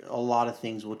 A lot of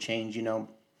things will change. You know,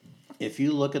 if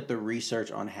you look at the research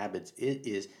on habits, it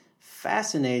is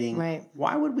fascinating. Right.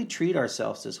 Why would we treat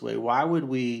ourselves this way? Why would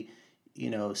we,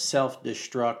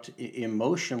 self-destruct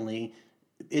emotionally?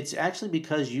 It's actually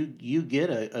because you get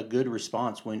a good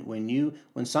response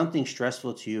when something's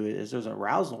stressful to you. There's an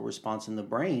arousal response in the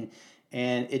brain.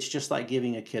 And it's just like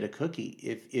giving a kid a cookie.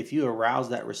 If you arouse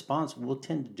that response, we'll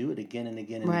tend to do it again and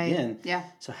again and again. Yeah.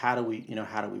 So how do we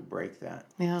break that?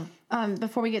 Yeah.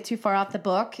 Before we get too far off, the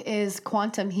book is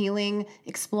Quantum Healing,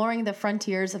 Exploring the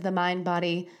Frontiers of the Mind,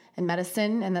 Body, and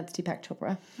Medicine, and that's Deepak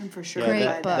Chopra. And for sure. Great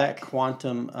that, book. that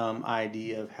quantum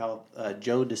idea of health,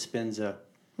 Joe Dispenza,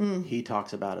 he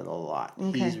talks about it a lot.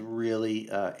 Okay. He's really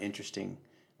interesting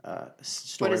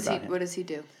story about him. What does he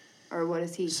do? Or what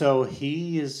is he? So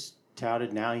he is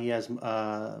touted now. He has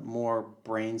more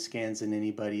brain scans than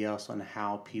anybody else on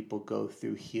how people go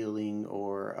through healing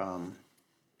or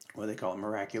what they call it,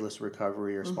 miraculous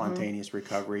recovery or spontaneous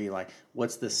recovery. Like,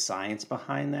 what's the science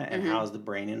behind that and how is the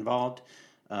brain involved?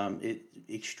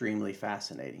 Extremely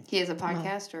fascinating. He has a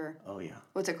podcast or Oh yeah.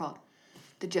 what's it called?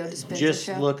 The Joe Dispenza Just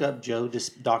show? look up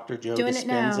Dr. Joe Doing it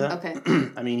now. Dispenza.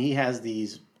 Okay. I mean, he has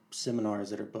these seminars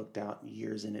that are booked out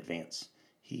years in advance.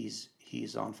 He's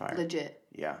on fire. Legit.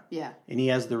 Yeah. Yeah. And he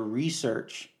has the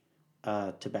research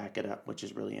to back it up, which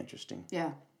is really interesting.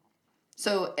 Yeah.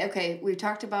 So, okay, we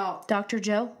talked about Dr.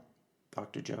 Joe?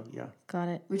 Dr. Joe, yeah. Got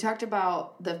it.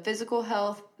 the physical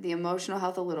health, the emotional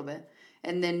health a little bit,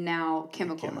 and then now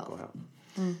chemical health.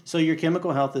 So your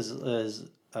chemical health is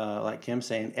like Kim's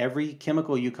saying, every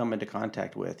chemical you come into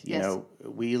contact with. You Yes. know,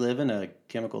 we live in a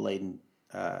chemical-laden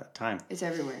time. It's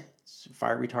everywhere. It's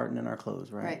fire retardant in our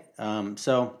clothes, right?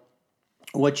 So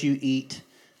what you eat,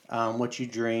 what you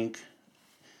drink.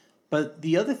 But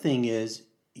the other thing is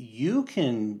you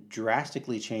can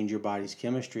drastically change your body's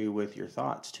chemistry with your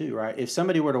thoughts too, right? If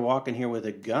somebody were to walk in here with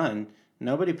a gun,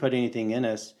 nobody put anything in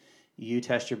us, you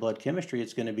test your blood chemistry,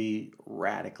 it's going to be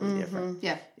radically different.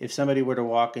 Yeah. If somebody were to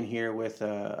walk in here with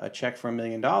a check for $1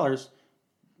 million,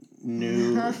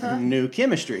 new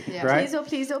chemistry, right? Please, oh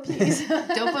please, oh please.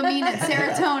 Dopamine and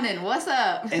serotonin. What's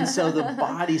up? And so the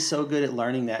body's so good at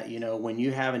learning that, when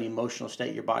you have an emotional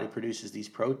state, your body produces these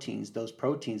proteins. Those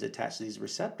proteins attach to these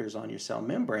receptors on your cell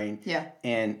membrane. Yeah.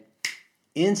 And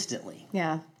instantly,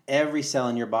 Yeah. every cell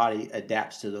in your body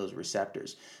adapts to those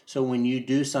receptors. So when you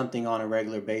do something on a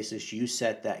regular basis, you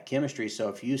set that chemistry. So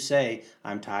if you say,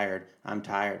 I'm tired, I'm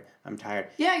tired, I'm tired.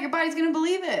 Yeah, your body's going to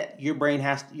believe it. Your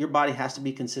body has to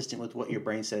be consistent with what your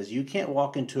brain says. You can't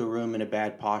walk into a room in a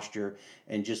bad posture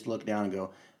and just look down and go,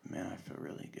 man, I feel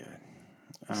really good.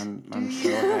 I'm so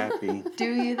happy.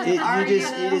 Do you?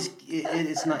 It's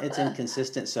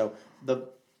inconsistent. So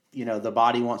the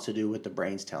body wants to do what the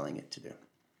brain's telling it to do.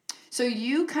 So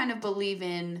you kind of believe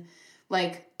in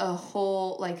like a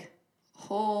whole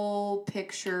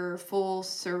picture, full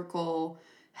circle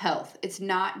health. It's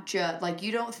not just like,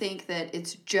 you don't think that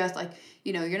it's just like,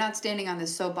 you're not standing on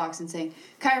this soapbox and saying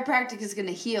chiropractic is going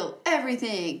to heal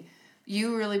everything.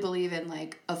 You really believe in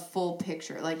like a full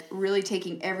picture, like really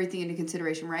taking everything into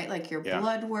consideration, right? Like your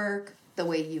blood work, the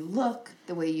way you look,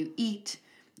 the way you eat,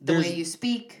 the way you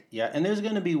speak. Yeah, and there's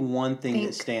going to be one thing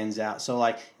that stands out. So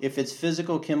like if it's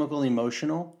physical, chemical,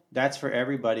 emotional, that's for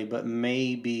everybody, but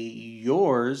maybe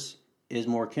yours is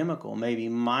more chemical. Maybe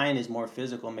mine is more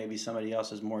physical. Maybe somebody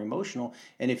else is more emotional.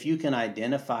 And if you can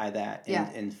identify that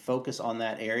and focus on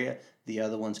that area, the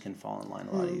other ones can fall in line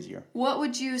a lot easier. What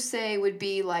would you say would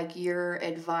be like your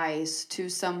advice to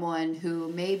someone who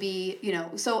maybe,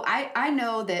 so I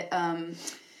know that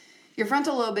your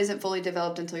frontal lobe isn't fully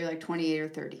developed until you're like 28 or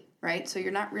 30, right? So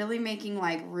you're not really making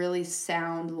like really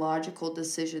sound logical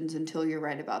decisions until you're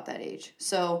right about that age.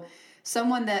 So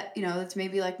someone that, that's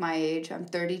maybe like my age, I'm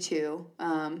 32.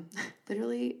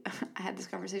 Literally, I had this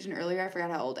conversation earlier. I forgot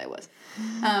how old I was.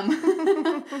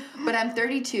 But I'm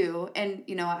 32, and,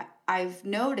 I've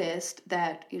noticed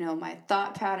that, my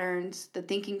thought patterns, the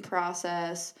thinking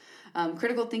process,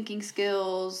 critical thinking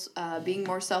skills, being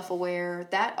more self-aware,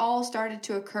 that all started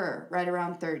to occur right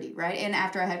around 30, right? And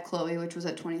after I had Chloe, which was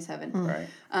at 27, right?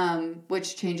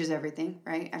 Which changes everything,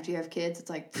 right? After you have kids, it's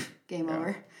like, game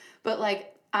over. But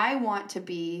like, I want to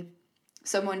be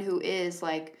someone who is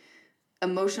like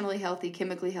emotionally healthy,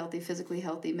 chemically healthy, physically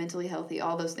healthy, mentally healthy,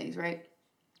 all those things, right?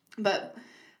 But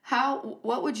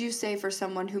what would you say for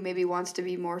someone who maybe wants to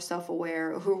be more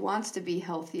self-aware, who wants to be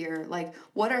healthier? Like,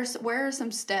 where are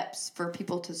some steps for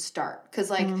people to start? Because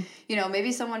like,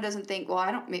 maybe someone doesn't think,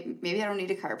 well, maybe I don't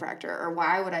need a chiropractor, or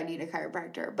why would I need a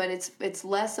chiropractor? But it's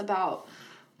less about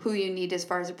who you need as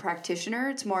far as a practitioner.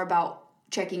 It's more about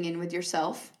checking in with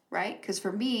yourself. Right? Because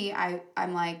for me,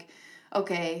 I'm like,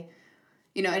 okay,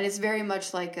 and it's very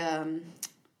much like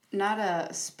not a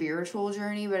spiritual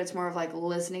journey, but it's more of like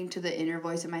listening to the inner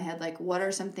voice in my head. Like, what are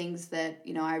some things that,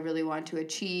 I really want to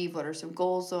achieve? What are some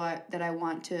goals that I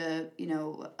want to,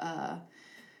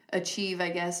 achieve, I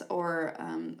guess? Or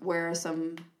where are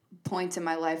some points in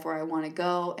my life where I want to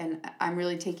go? And I'm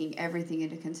really taking everything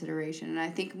into consideration. And I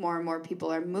think more and more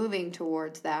people are moving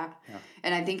towards that. Yeah.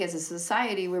 And I think as a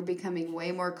society, we're becoming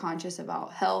way more conscious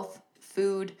about health,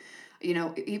 food,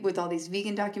 with all these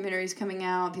vegan documentaries coming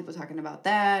out, people talking about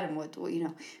that, and what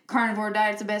carnivore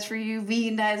diet's the best for you,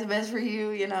 vegan diet's the best for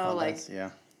you,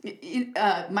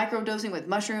 microdosing with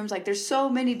mushrooms. Like, there's so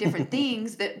many different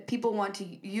things that people want to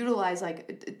utilize.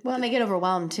 Like, well, and they get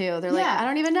overwhelmed too. They're like, I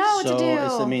don't even know what to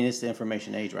do. It's the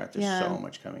information age, right? There's so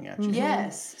much coming at you. Mm-hmm.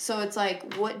 Yes. So it's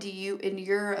like, what do you, in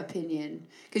your opinion,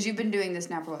 because you've been doing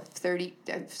this now for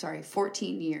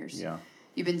 14 years. Yeah.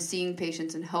 You've been seeing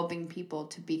patients and helping people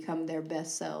to become their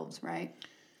best selves, right?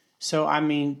 So,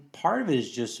 part of it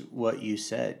is just what you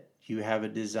said. You have a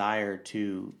desire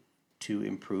to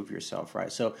improve yourself,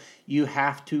 right? So you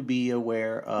have to be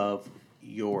aware of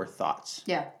your thoughts.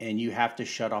 Yeah. And you have to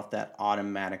shut off that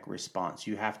automatic response.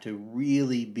 You have to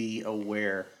really be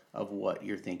aware of what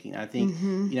you're thinking. I think,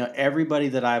 everybody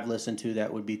that I've listened to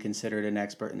that would be considered an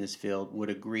expert in this field would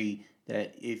agree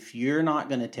that if you're not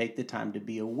going to take the time to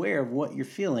be aware of what you're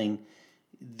feeling,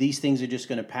 these things are just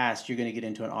going to pass. You're going to get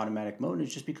into an automatic mode, and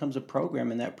it just becomes a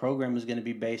program, and that program is going to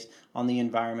be based on the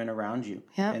environment around you.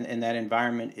 Yep. And that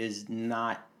environment is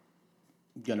not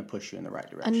going to push you in the right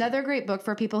direction. Another great book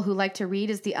for people who like to read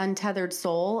is The Untethered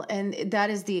Soul. And that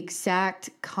is the exact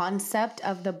concept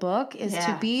of the book, is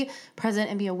to be present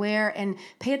and be aware and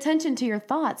pay attention to your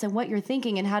thoughts and what you're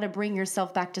thinking and how to bring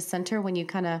yourself back to center when you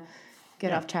kind of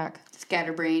get off track.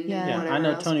 Scatterbrain. Yeah. And whatever I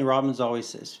know else. Tony Robbins always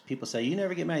says, people say, you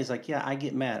never get mad. He's like, yeah, I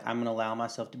get mad. I'm going to allow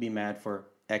myself to be mad for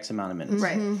X amount of minutes.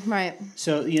 Right. Right.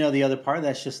 So, the other part of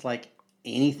that's just like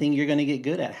anything you're going to get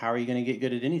good at. How are you going to get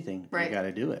good at anything? Right. You got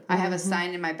to do it. I have a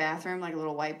sign in my bathroom, like a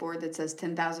little whiteboard that says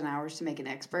 10,000 hours to make an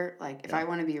expert. Like, if I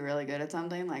want to be really good at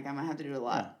something, like, I'm going to have to do it a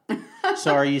lot.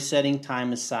 So are you setting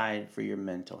time aside for your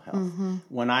mental health?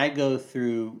 When I go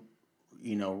through,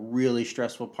 really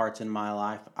stressful parts in my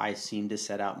life, I seem to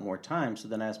set out more time. So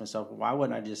then I ask myself, well, why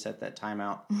wouldn't I just set that time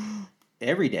out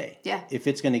every day? Yeah. If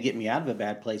it's going to get me out of a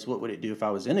bad place, what would it do if I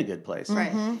was in a good place?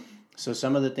 Right. So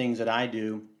some of the things that I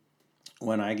do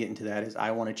when I get into that is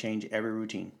I want to change every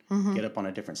routine. Get up on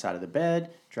a different side of the bed,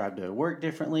 drive to work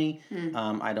differently.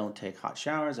 I don't take hot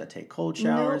showers. I take cold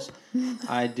showers.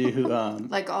 I do.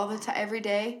 Like all the time, every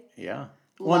day. Yeah.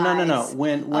 Well, no. Lies.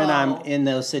 When I'm in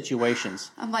those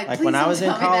situations. I'm like, please when I don't was in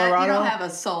tell me that. Colorado, You don't have a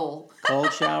soul.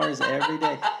 cold showers every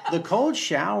day. The cold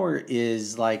shower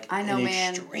is like I know, an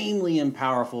man. extremely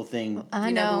powerful thing.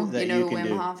 I know. that You know you who can Wim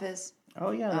do. Hof is?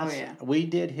 Oh yeah. yeah. We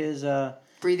did his.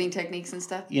 Breathing techniques and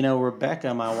stuff.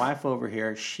 Rebecca, my wife over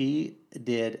here, she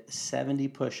did 70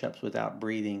 push-ups without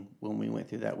breathing when we went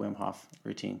through that Wim Hof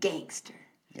routine. Gangster.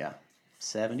 Yeah.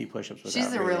 70 push-ups without She's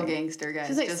breathing. a real gangster, guys.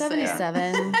 She's like just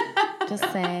 77. Just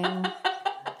saying. saying.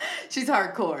 She's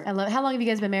hardcore. I love. How long have you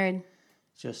guys been married?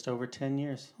 Just over 10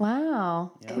 years.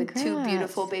 Wow. Yeah. With two Congrats.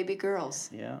 beautiful baby girls.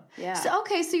 Yeah. Yeah. So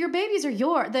your babies are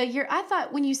I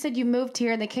thought when you said you moved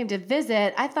here and they came to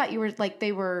visit, I thought you were like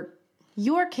they were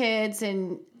your kids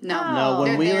and No, when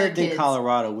They're we their lived in kids.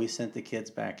 Colorado, we sent the kids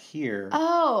back here.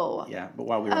 Oh. Yeah, but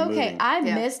while we were Okay, moving. I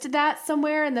missed that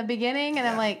somewhere in the beginning, and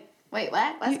I'm like, wait,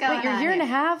 what? What's going on? your year and a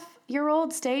here? half year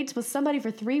old stayed with somebody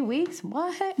for 3 weeks?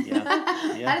 What? Yeah.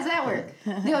 How does that work?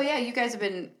 No, yeah, you guys have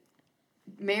been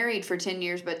married for 10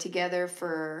 years, but together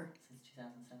for...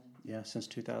 Since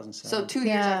 2007. So 2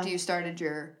 years after you started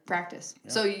your practice.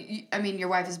 Yeah. So, your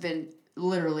wife has been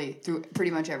literally through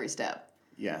pretty much every step.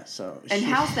 Yeah, so... And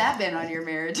how's that been on your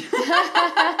marriage?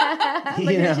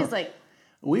 She's like...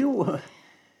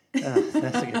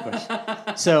 That's a good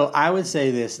question. So I would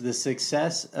say this: the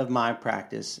success of my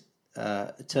practice,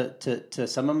 to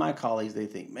some of my colleagues, they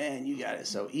think, "Man, you got it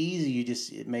so easy.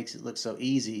 It makes it look so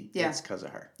easy." Yeah. It's because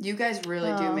of her. You guys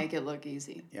really do make it look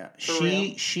easy. Yeah,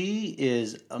 real. she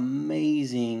is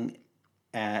amazing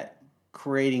at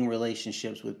creating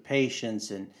relationships with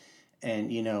patients and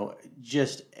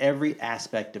just every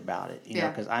aspect about it. You know,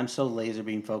 because I'm so laser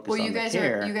beam focused on the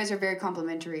care. You guys are very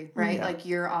complimentary, right? Yeah. Like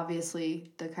you're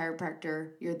obviously the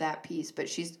chiropractor, you're that piece, but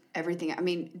she's everything. I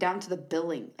mean, down to the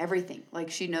billing, everything. Like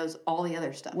she knows all the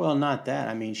other stuff. Well, not that.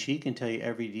 I mean, she can tell you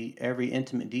every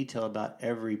intimate detail about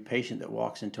every patient that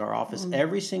walks into our office.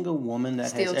 Every single woman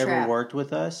that has ever worked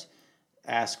with us,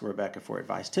 ask Rebecca for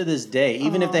advice to this day,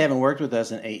 even if they haven't worked with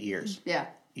us in 8 years. Yeah.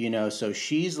 So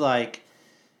she's like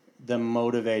the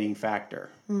motivating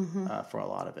factor for a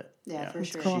lot of it. Yeah, for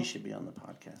sure. She should be on the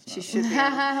podcast. She should be.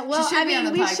 Well, she should be on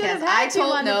the we podcast. should have had you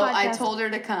on the podcast. I told her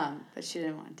to come, but she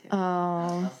didn't want to. Oh.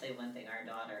 I'll say one thing. Our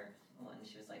daughter, when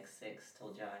she was like 6,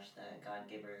 told Josh that God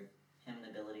gave him the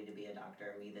ability to be a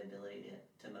doctor, me the ability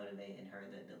to motivate, and her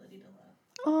the ability to love.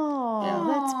 Oh,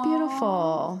 that's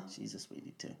beautiful. She's a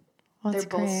sweetie too. Well, They're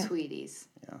that's both great. sweeties.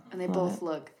 Yeah. And they both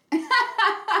look.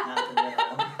 Not the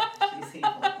middle. She's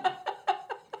evil.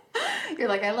 You're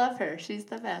like, I love her. She's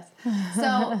the best.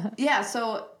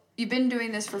 So you've been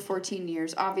doing this for 14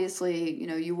 years. Obviously,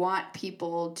 you want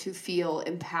people to feel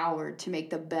empowered to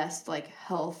make the best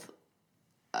health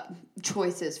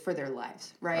choices for their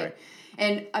lives, right?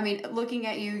 And I mean, looking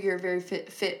at you, you're a very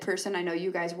fit person. I know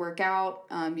you guys work out.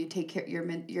 You take care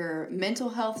your mental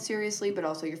health seriously, but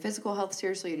also your physical health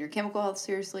seriously and your chemical health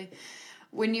seriously.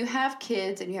 When you have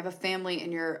kids and you have a family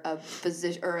and you're a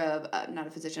physician or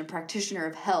a practitioner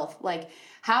of health,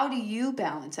 how do you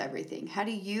balance everything? How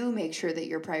do you make sure that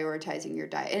you're prioritizing your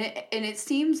diet? And it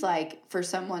seems like for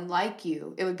someone like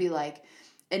you, it would be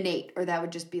innate, or that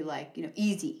would just be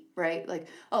easy, right?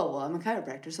 I'm a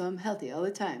chiropractor, so I'm healthy all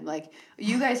the time.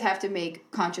 You guys have to make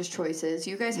conscious choices.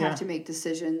 You guys have to make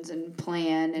decisions and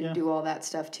plan and do all that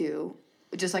stuff too,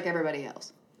 just like everybody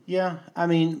else. Yeah, I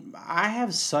mean, I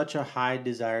have such a high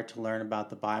desire to learn about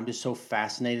the body. I'm just so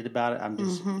fascinated about it.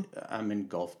 I'm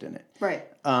engulfed in it. Right.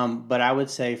 But I would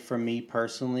say for me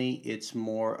personally, it's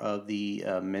more of the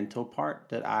mental part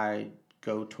that I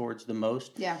go towards the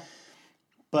most. Yeah.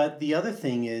 But the other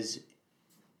thing is,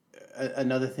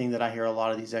 another thing that I hear a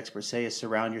lot of these experts say is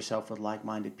surround yourself with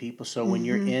like-minded people. So when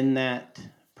you're in that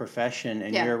profession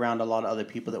and you're around a lot of other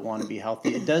people that want to be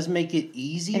healthy, it does make it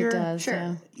easier. It does, Sure.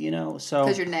 yeah. You know, so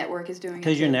Because your network is doing it.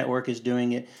 Because your network is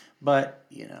doing it. But,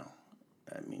 you know,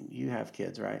 I mean, you have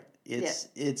kids, right?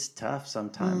 It's tough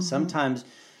sometimes. Sometimes,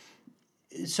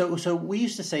 so we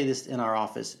used to say this in our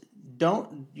office,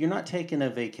 you're not taking a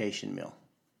vacation meal,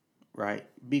 right?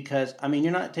 Because, I mean,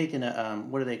 you're not taking a,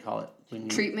 what do they call it?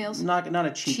 Treat meals? Not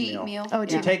a cheat meal. Oh,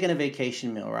 You're taking a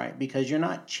vacation meal, right? Because you're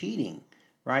not cheating,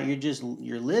 right?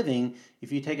 You're living.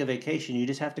 If you take a vacation, you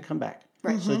just have to come back.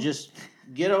 Right. So just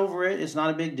get over it. It's not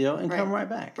a big deal, and come right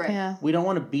back. Right. Yeah. We don't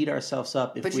want to beat ourselves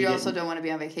up. But you also don't want to be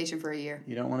on vacation for a year.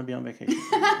 You don't want to be on vacation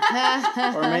for a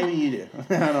year. Or maybe you do.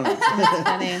 I don't know. That's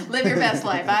funny. Live your best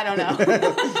life. I don't know.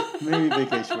 Maybe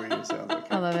vacation for a year sounds okay.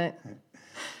 I love it.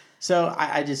 So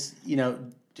I just, you know,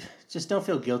 just don't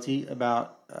feel guilty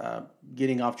about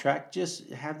getting off track. Just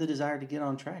have the desire to get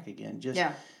on track again. Just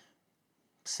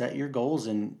set your goals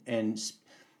and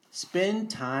spend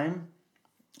time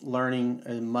learning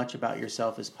as much about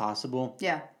yourself as possible.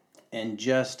 Yeah. And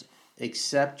just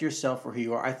accept yourself for who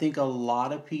you are. I think a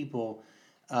lot of people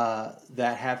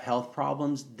that have health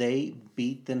problems, they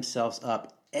beat themselves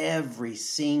up every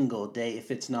single day if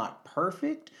it's not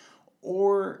perfect,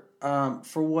 or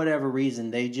for whatever reason,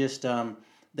 they just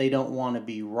they don't want to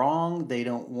be wrong. They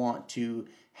don't want to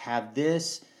have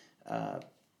this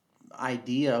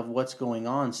idea of what's going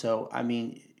on. So, I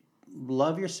mean,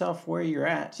 love yourself where you're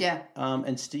at. Yeah.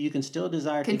 And you can still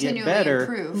desire to get better.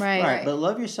 Improve. Right. But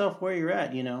love yourself where you're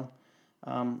at, you know.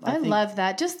 I love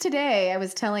that. Just today, I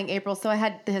was telling April, so I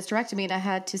had the hysterectomy and I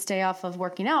had to stay off of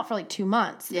working out for like 2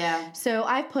 months. Yeah. So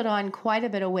I put on quite a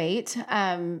bit of weight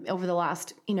over the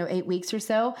last, 8 weeks or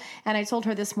so. And I told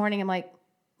her this morning, I'm like,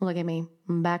 look at me,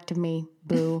 back to me,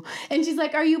 boo. And she's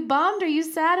like, are you bummed? Are you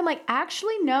sad? I'm like,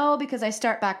 actually, no, because I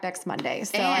start back next Monday.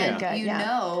 So I'm good. You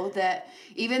know that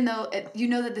even though you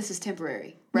know that this is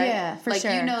temporary, right? Yeah, for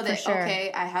sure. You know that,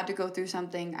 okay, I had to go through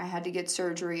something. I had to get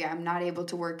surgery. I'm not able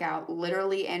to work out,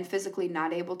 literally and physically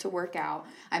not able to work out.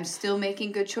 I'm still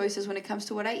making good choices when it comes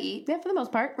to what I eat. Yeah, for the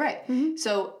most part. Right. Mm-hmm.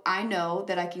 So I know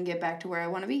that I can get back to where I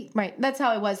want to be. Right. That's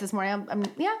how it was this morning. I mean,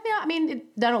 I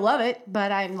don't love it,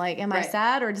 but I'm like, am I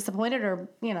sad or disappointed or,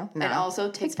 no. And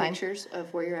also take pictures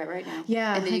of where you're at right now.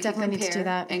 Yeah, and then you definitely can need to do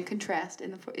that. And contrast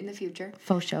in the future.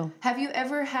 Faux show. Have you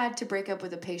ever had to break up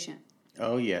with a patient?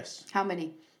 Oh, yes. How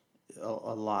many? A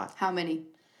lot. How many?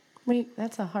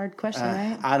 That's a hard question,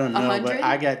 right? I don't know, 100? but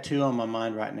I got 2 on my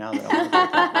mind right now that I want to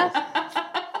break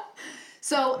up with.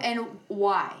 So, and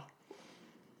why?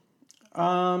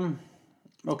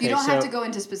 Okay, you don't have to go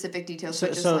into specific details.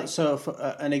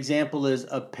 So an example is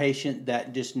a patient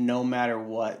that just no matter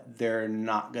what, they're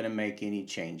not going to make any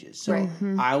changes. So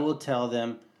I will tell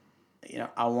them,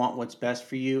 I want what's best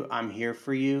for you. I'm here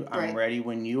for you. I'm ready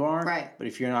when you are. Right. But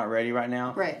if you're not ready right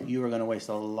now, you are going to waste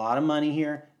a lot of money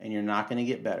here, and you're not going to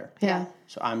get better. Yeah.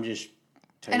 So I'm just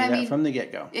telling you that from the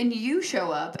get-go. And you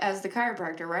show up as the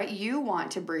chiropractor, right? You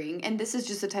want to bring, and this is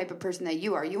just the type of person that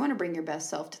you are. You want to bring your best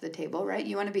self to the table, right?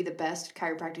 You want to be the best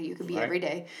chiropractor you can be every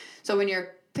day. So when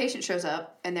your patient shows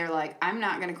up and they're like, I'm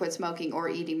not going to quit smoking or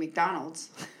eating McDonald's.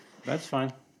 That's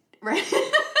fine. Right.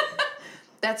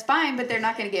 That's fine, but they're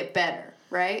not going to get better,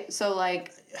 right? So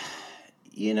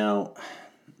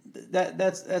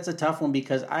that's a tough one,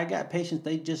 because I got patients,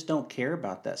 they just don't care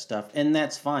about that stuff, and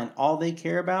that's fine. All they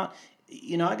care about,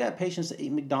 I got patients that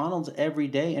eat McDonald's every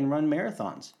day and run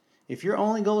marathons. If your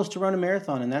only goal is to run a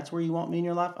marathon and that's where you want me in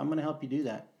your life, I'm going to help you do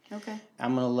that. Okay.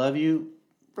 I'm going to love you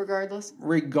regardless.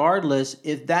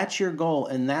 If that's your goal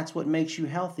and that's what makes you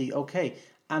healthy, okay,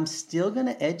 I'm still going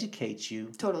to educate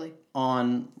you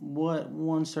on what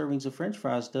 1 serving of French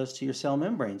fries does to your cell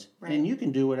membranes. Right. And you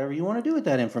can do whatever you want to do with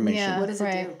that information. Yeah, what does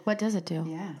it do? What does it do?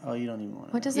 Yeah. Oh, you don't even want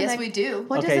to. What does yes, we do.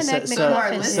 What does an egg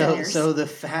McMuffin do? So the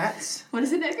fats. What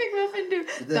does an egg McMuffin do?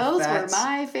 Those were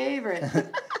my favorite.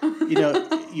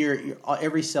 your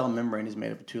every cell membrane is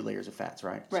made up of 2 layers of fats,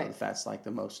 right? Right. So the fat's like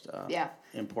the most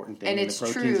important thing, and it's the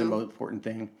protein's the most important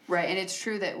thing. Right, and it's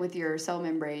true that with your cell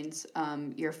membranes,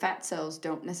 your fat cells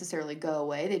don't necessarily go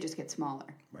away; they just get smaller.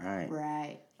 Right.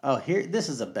 Right. Oh, this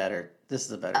is a better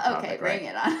topic. Okay, bring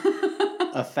it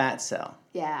on. A fat cell.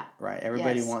 Yeah. Right.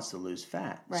 Everybody wants to lose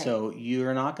fat. Right. So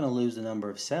you're not going to lose the number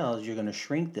of cells. You're going to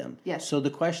shrink them. Yes. So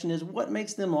the question is, what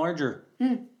makes them larger?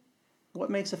 What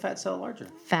makes a fat cell larger?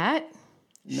 Fat?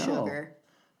 No. Sugar.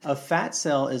 A fat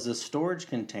cell is a storage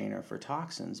container for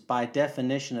toxins. By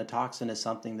definition, a toxin is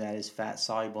something that is fat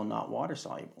soluble, not water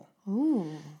soluble.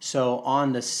 Ooh. So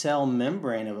on the cell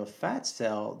membrane of a fat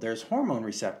cell, there's hormone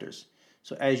receptors.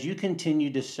 So as you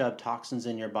continue to shove toxins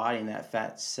in your body and that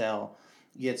fat cell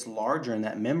gets larger and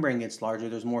that membrane gets larger,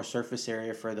 there's more surface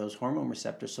area for those hormone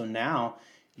receptors. So now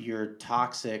you're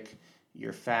toxic,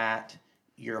 you're fat,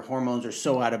 your hormones are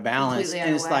so out of balance. Completely out And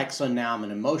of it's whack. like, so now I'm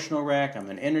an emotional wreck, I'm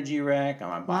an energy wreck,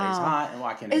 my body's Wow. hot, and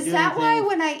why can't I Is do that anything? why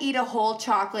when I eat a whole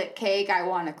chocolate cake, I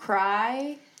want to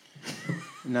cry?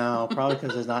 No, probably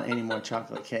because there's not any more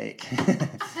chocolate cake.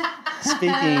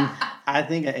 Speaking, I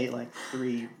think I ate like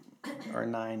 3 or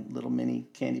 9 little mini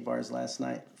candy bars last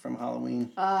night from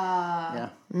Halloween. Yeah.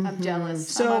 I'm jealous.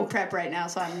 So- I'm on prep right now,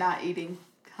 so I'm not eating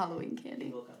Halloween candy.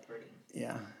 You woke up pretty.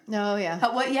 Yeah. No, yeah.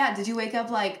 What? Yeah. Did you wake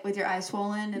up like with your eyes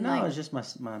swollen and No, like? it's just my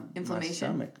inflammation?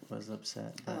 stomach was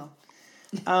upset. But,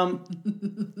 Oh.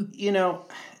 you know,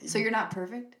 So you're not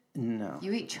perfect? no.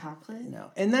 You eat chocolate?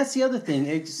 No. And that's the other thing.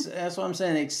 That's what I'm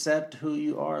saying. Accept who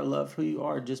you are. Love who you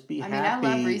are. Just be I mean, happy.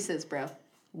 I love Reese's, bro.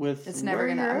 With It's never where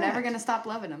gonna. you're I'm never at. gonna stop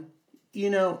loving them. You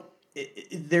know,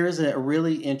 there's a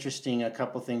really interesting a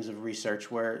couple things of research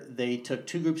where they took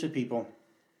 2 groups of people.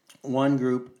 One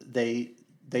group, they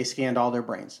scanned all their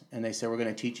brains and they said, we're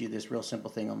going to teach you this real simple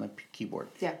thing on the keyboard.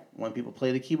 Yeah. One people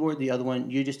play the keyboard, the other one,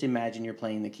 you just imagine you're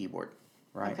playing the keyboard,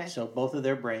 right? Okay. So both of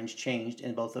their brains changed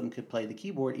and both of them could play the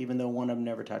keyboard even though one of them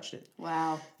never touched it.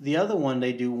 Wow. The other one,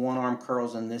 they do one arm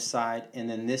curls on this side, and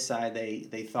then this side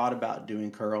they thought about doing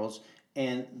curls,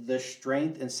 and the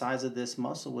strength and size of this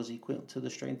muscle was equal to the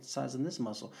strength and size of this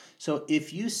muscle. So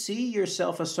if you see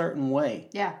yourself a certain way,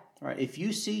 Yeah. right? If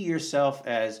you see yourself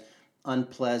as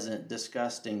unpleasant,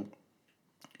 disgusting,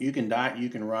 you can diet, you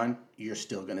can run, you're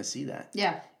still going to see that.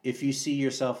 Yeah. If you see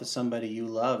yourself as somebody you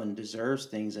love and deserves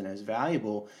things and is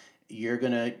valuable, you're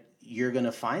going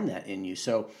to find that in you.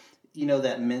 So, you know,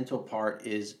 that mental part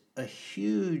is a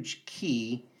huge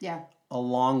key Yeah.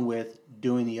 along with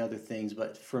doing the other things.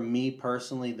 But for me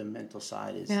personally, the mental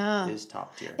side is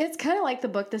top tier. It's kind of like the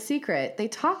book The Secret. They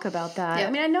talk about that. Yeah.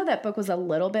 I mean, I know that book was a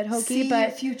little bit hokey, See your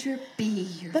but future, be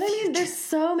your But I mean, future. there's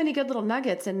so many good little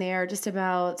nuggets in there just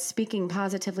about speaking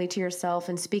positively to yourself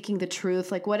and speaking the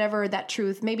truth, like whatever that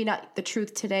truth, maybe not the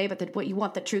truth today, but what you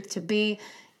want the truth to be.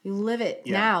 You live it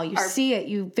now. You see it.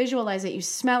 You visualize it. You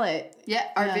smell it. Yeah.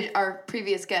 Our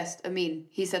previous guest, Amin,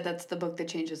 he said that's the book that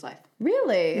changed his life.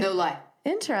 Really? No lie.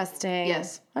 Interesting.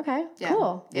 Yes. Okay. Yeah.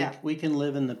 Cool. Yeah. We can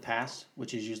live in the past,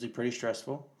 which is usually pretty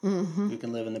stressful. You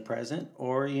can live in the present,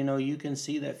 or you know, you can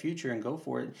see that future and go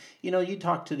for it. You know, you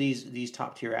talk to these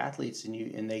top tier athletes,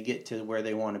 and they get to where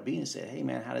they want to be, and say, "Hey,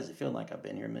 man, how does it feel like I've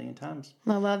been here a million times?"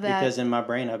 I love that. Because in my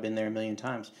brain, I've been there a million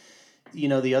times. You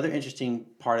know, the other interesting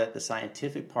part of that, the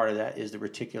scientific part of that, is the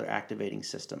reticular activating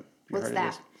system. You What's heard that?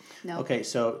 of this? No. Okay,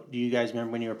 so do you guys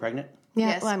remember when you were pregnant? Yeah.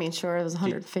 Yes. Well, I mean, sure, it was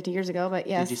 150 years ago, but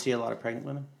yes. Did you see a lot of pregnant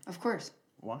women? Of course.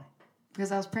 Why?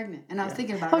 Because I was pregnant and I was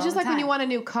thinking about it. Oh, all just the like when time. you want a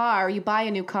new car, you buy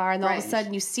a new car, and all of a Right.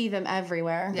 sudden you see them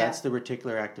everywhere. Yeah. That's the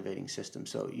reticular activating system.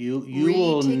 So you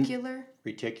will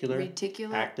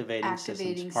Reticular activating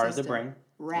systems, part of the system. brain.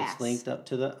 RAS. It's linked up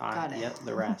to the eye. Got it. Yep,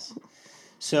 the RAS.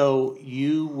 So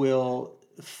you will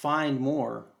find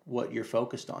more what you're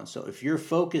focused on. So if you're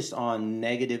focused on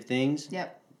negative things,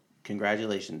 Yep.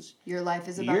 congratulations. Your life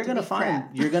is about You're to gonna be find crap.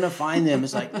 you're gonna find them.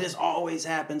 It's like this always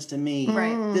happens to me.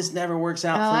 Right. This never works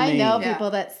out Oh, for I me. know Yeah. people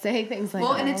that say things like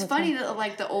Well, that. and all it's the funny time. that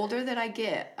like the older that I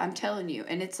get, I'm telling you,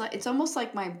 and it's like it's almost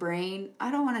like my brain. I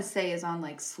don't want to say is on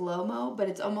like slow mo, but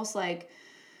it's almost like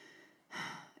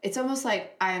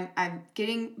I'm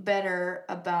getting better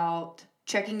about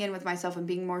checking in with myself and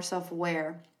being more self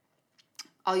aware.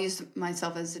 I'll use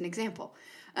myself as an example.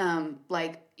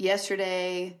 Like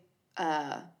yesterday,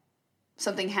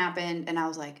 something happened, and I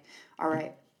was like, "All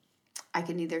right, I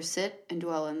can either sit and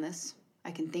dwell in this.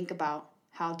 I can think about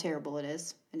how terrible it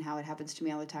is and how it happens to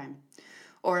me all the time.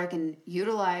 Or I can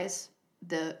utilize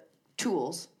the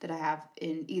tools that I have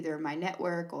in either my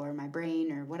network or my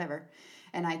brain or whatever,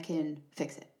 and I can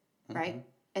fix it, right?"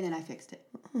 And then I fixed it.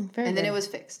 Very And then good. it was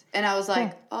fixed. And I was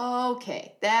like,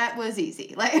 okay, that was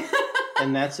easy. Like,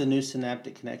 And that's a new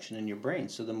synaptic connection in your brain.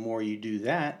 So the more you do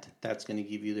that, that's going to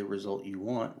give you the result you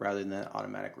want rather than that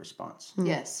automatic response.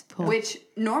 yes. Which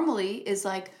normally is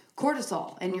like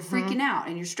cortisol, and you're freaking out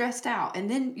and you're stressed out. And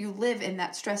then you live in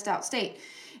that stressed out state.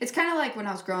 It's kind of like when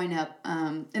I was growing up,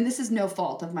 and this is no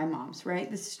fault of my mom's, right?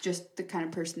 This is just the kind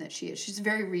of person that she is. She's a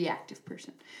very reactive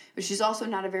person, but she's also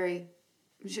not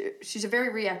she's a very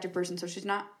reactive person, so she's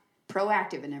not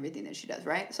proactive in everything that she does,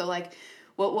 right? So like,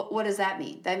 what does that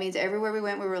mean? That means everywhere we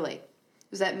went, we were late.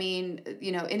 Does that mean,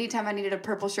 anytime I needed a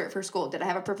purple shirt for school, did I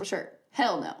have a purple shirt?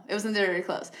 Hell no. It was in the dirty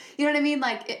clothes. You know what I mean?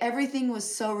 Like, everything was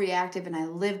so reactive, and I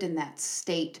lived in that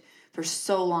state for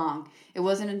so long. It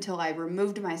wasn't until I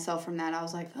removed myself from that, I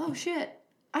was like, oh shit,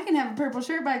 I can have a purple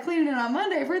shirt by cleaning it on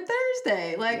Monday for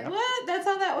Thursday. Like, Yep. what? That's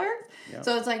how that works? Yep.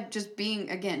 So it's like just being,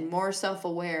 again, more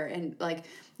self-aware and like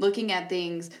looking at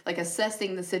things, like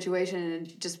assessing the situation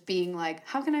and just being like,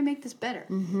 how can I make this better?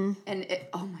 Mm-hmm. And it,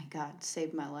 oh my God,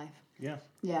 saved my life. Yeah.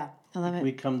 Yeah. I love it.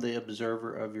 Become the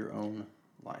observer of your own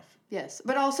life. Yes.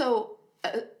 But also,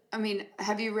 I mean,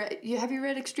 have you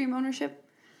read Extreme Ownership?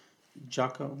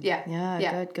 Jocko? Yeah.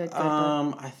 Yeah, good.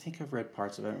 I think I've read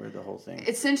parts of it. I haven't read the whole thing.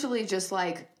 Essentially just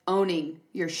like owning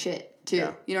your shit too.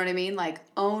 Yeah. You know what I mean? Like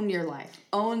own your life.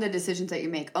 Own the decisions that you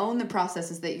make. Own the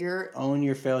processes that you're Own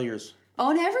your failures.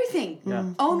 own everything.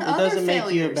 Yeah. Own It other doesn't make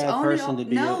failures. you a bad Own person it to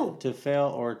be no. to fail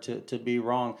or to be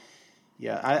wrong.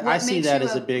 Yeah, I What see makes that you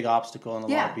as a big obstacle in a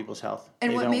lot Yeah. of people's health.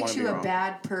 And They what don't makes wanna you be a wrong.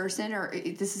 bad person, or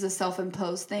this is a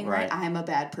self-imposed thing, right? Right. I'm a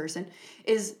bad person,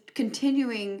 is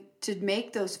continuing to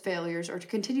make those failures or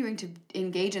continuing to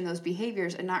engage in those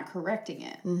behaviors and not correcting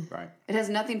it. Right. It has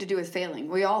nothing to do with failing.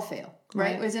 We all fail,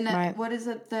 right? Right. Isn't it? Right. What is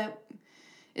it that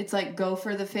it's like? Go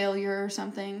for the failure or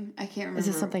something. I can't remember. Is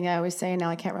this something I always say and now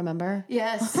I can't remember?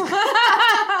 Yes.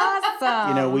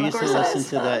 You know, we used to course it listen is.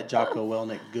 to that Jocko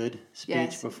Willink good speech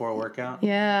Yes. before a workout.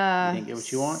 Yeah. You didn't get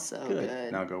what you want? So good.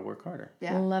 good. Now go work harder.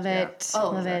 Yeah. Love it.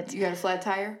 Oh, Love it. you got a flat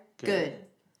tire? Good.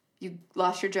 You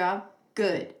lost your job?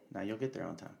 Good. Now you'll get there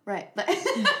on time. Right.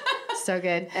 So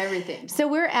good. Everything. So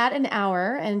we're at an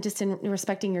hour, and just in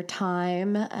respecting your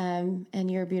time and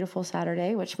your beautiful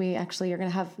Saturday, which we actually are going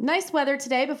to have nice weather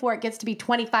today before it gets to be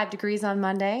 25 degrees on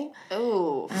Monday.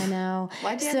 Oh. I know.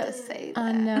 Why'd you have to say that?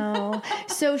 I know.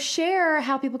 So share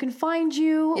how people can find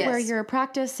you, Yes. where your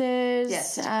practice is,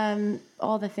 Yes.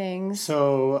 all the things.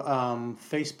 So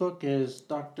Facebook is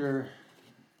Dr.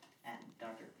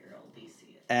 Dr. Ferrell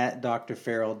D.C. at Dr.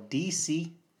 Ferrell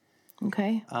D.C.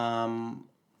 Okay.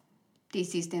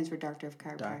 DC stands for Doctor of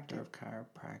Chiropractic. Doctor of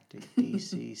Chiropractic,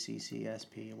 D.C.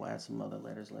 CCSP. We'll add some other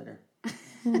letters later.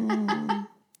 And then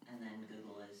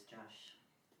Google is Josh.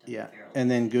 Yeah. Ferrell. And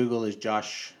then Google is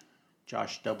Josh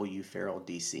W. Ferrell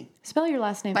D.C. Spell your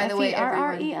last name. By the way,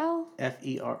 Ferrell?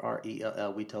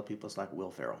 Ferrell. We tell people it's like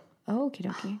Will Ferrell. Oh, okie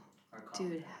dokie. Or call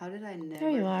Dude, how did I you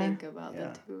never are. think about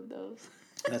Yeah. the two of those?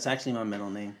 That's actually my middle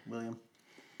name, William.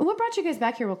 What brought you guys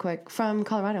back here real quick from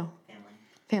Colorado? family.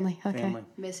 Family. Okay. Family.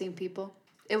 Missing people?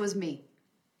 It was me.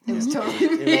 It was totally It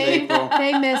was me. April.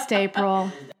 They missed April.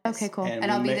 Okay, cool. And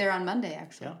And I'll we be may- there on Monday,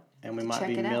 actually. Yeah. And we might Check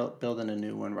be it out. building a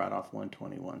new one right off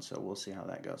 121, so we'll see how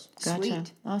that goes. Gotcha.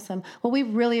 Sweet. Awesome. Well, we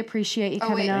really appreciate you Oh,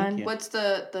 coming wait. on. you. What's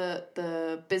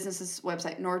the business's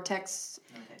website? NorTex? NorTex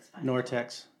Spine.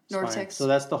 NorTex. Spine. NorTex. So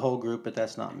that's the whole group, but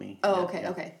that's not me. Oh, Yeah, okay, yeah.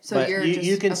 okay. So But you're you, just...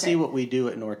 you can okay. see what we do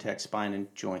at NorTex Spine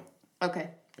and Joint. Okay.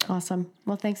 Awesome.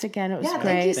 Well, thanks again. It was Yeah, great.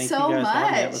 thank you Thank so you guys for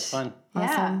having me. It much. was fun.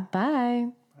 Awesome. Yeah.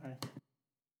 Bye.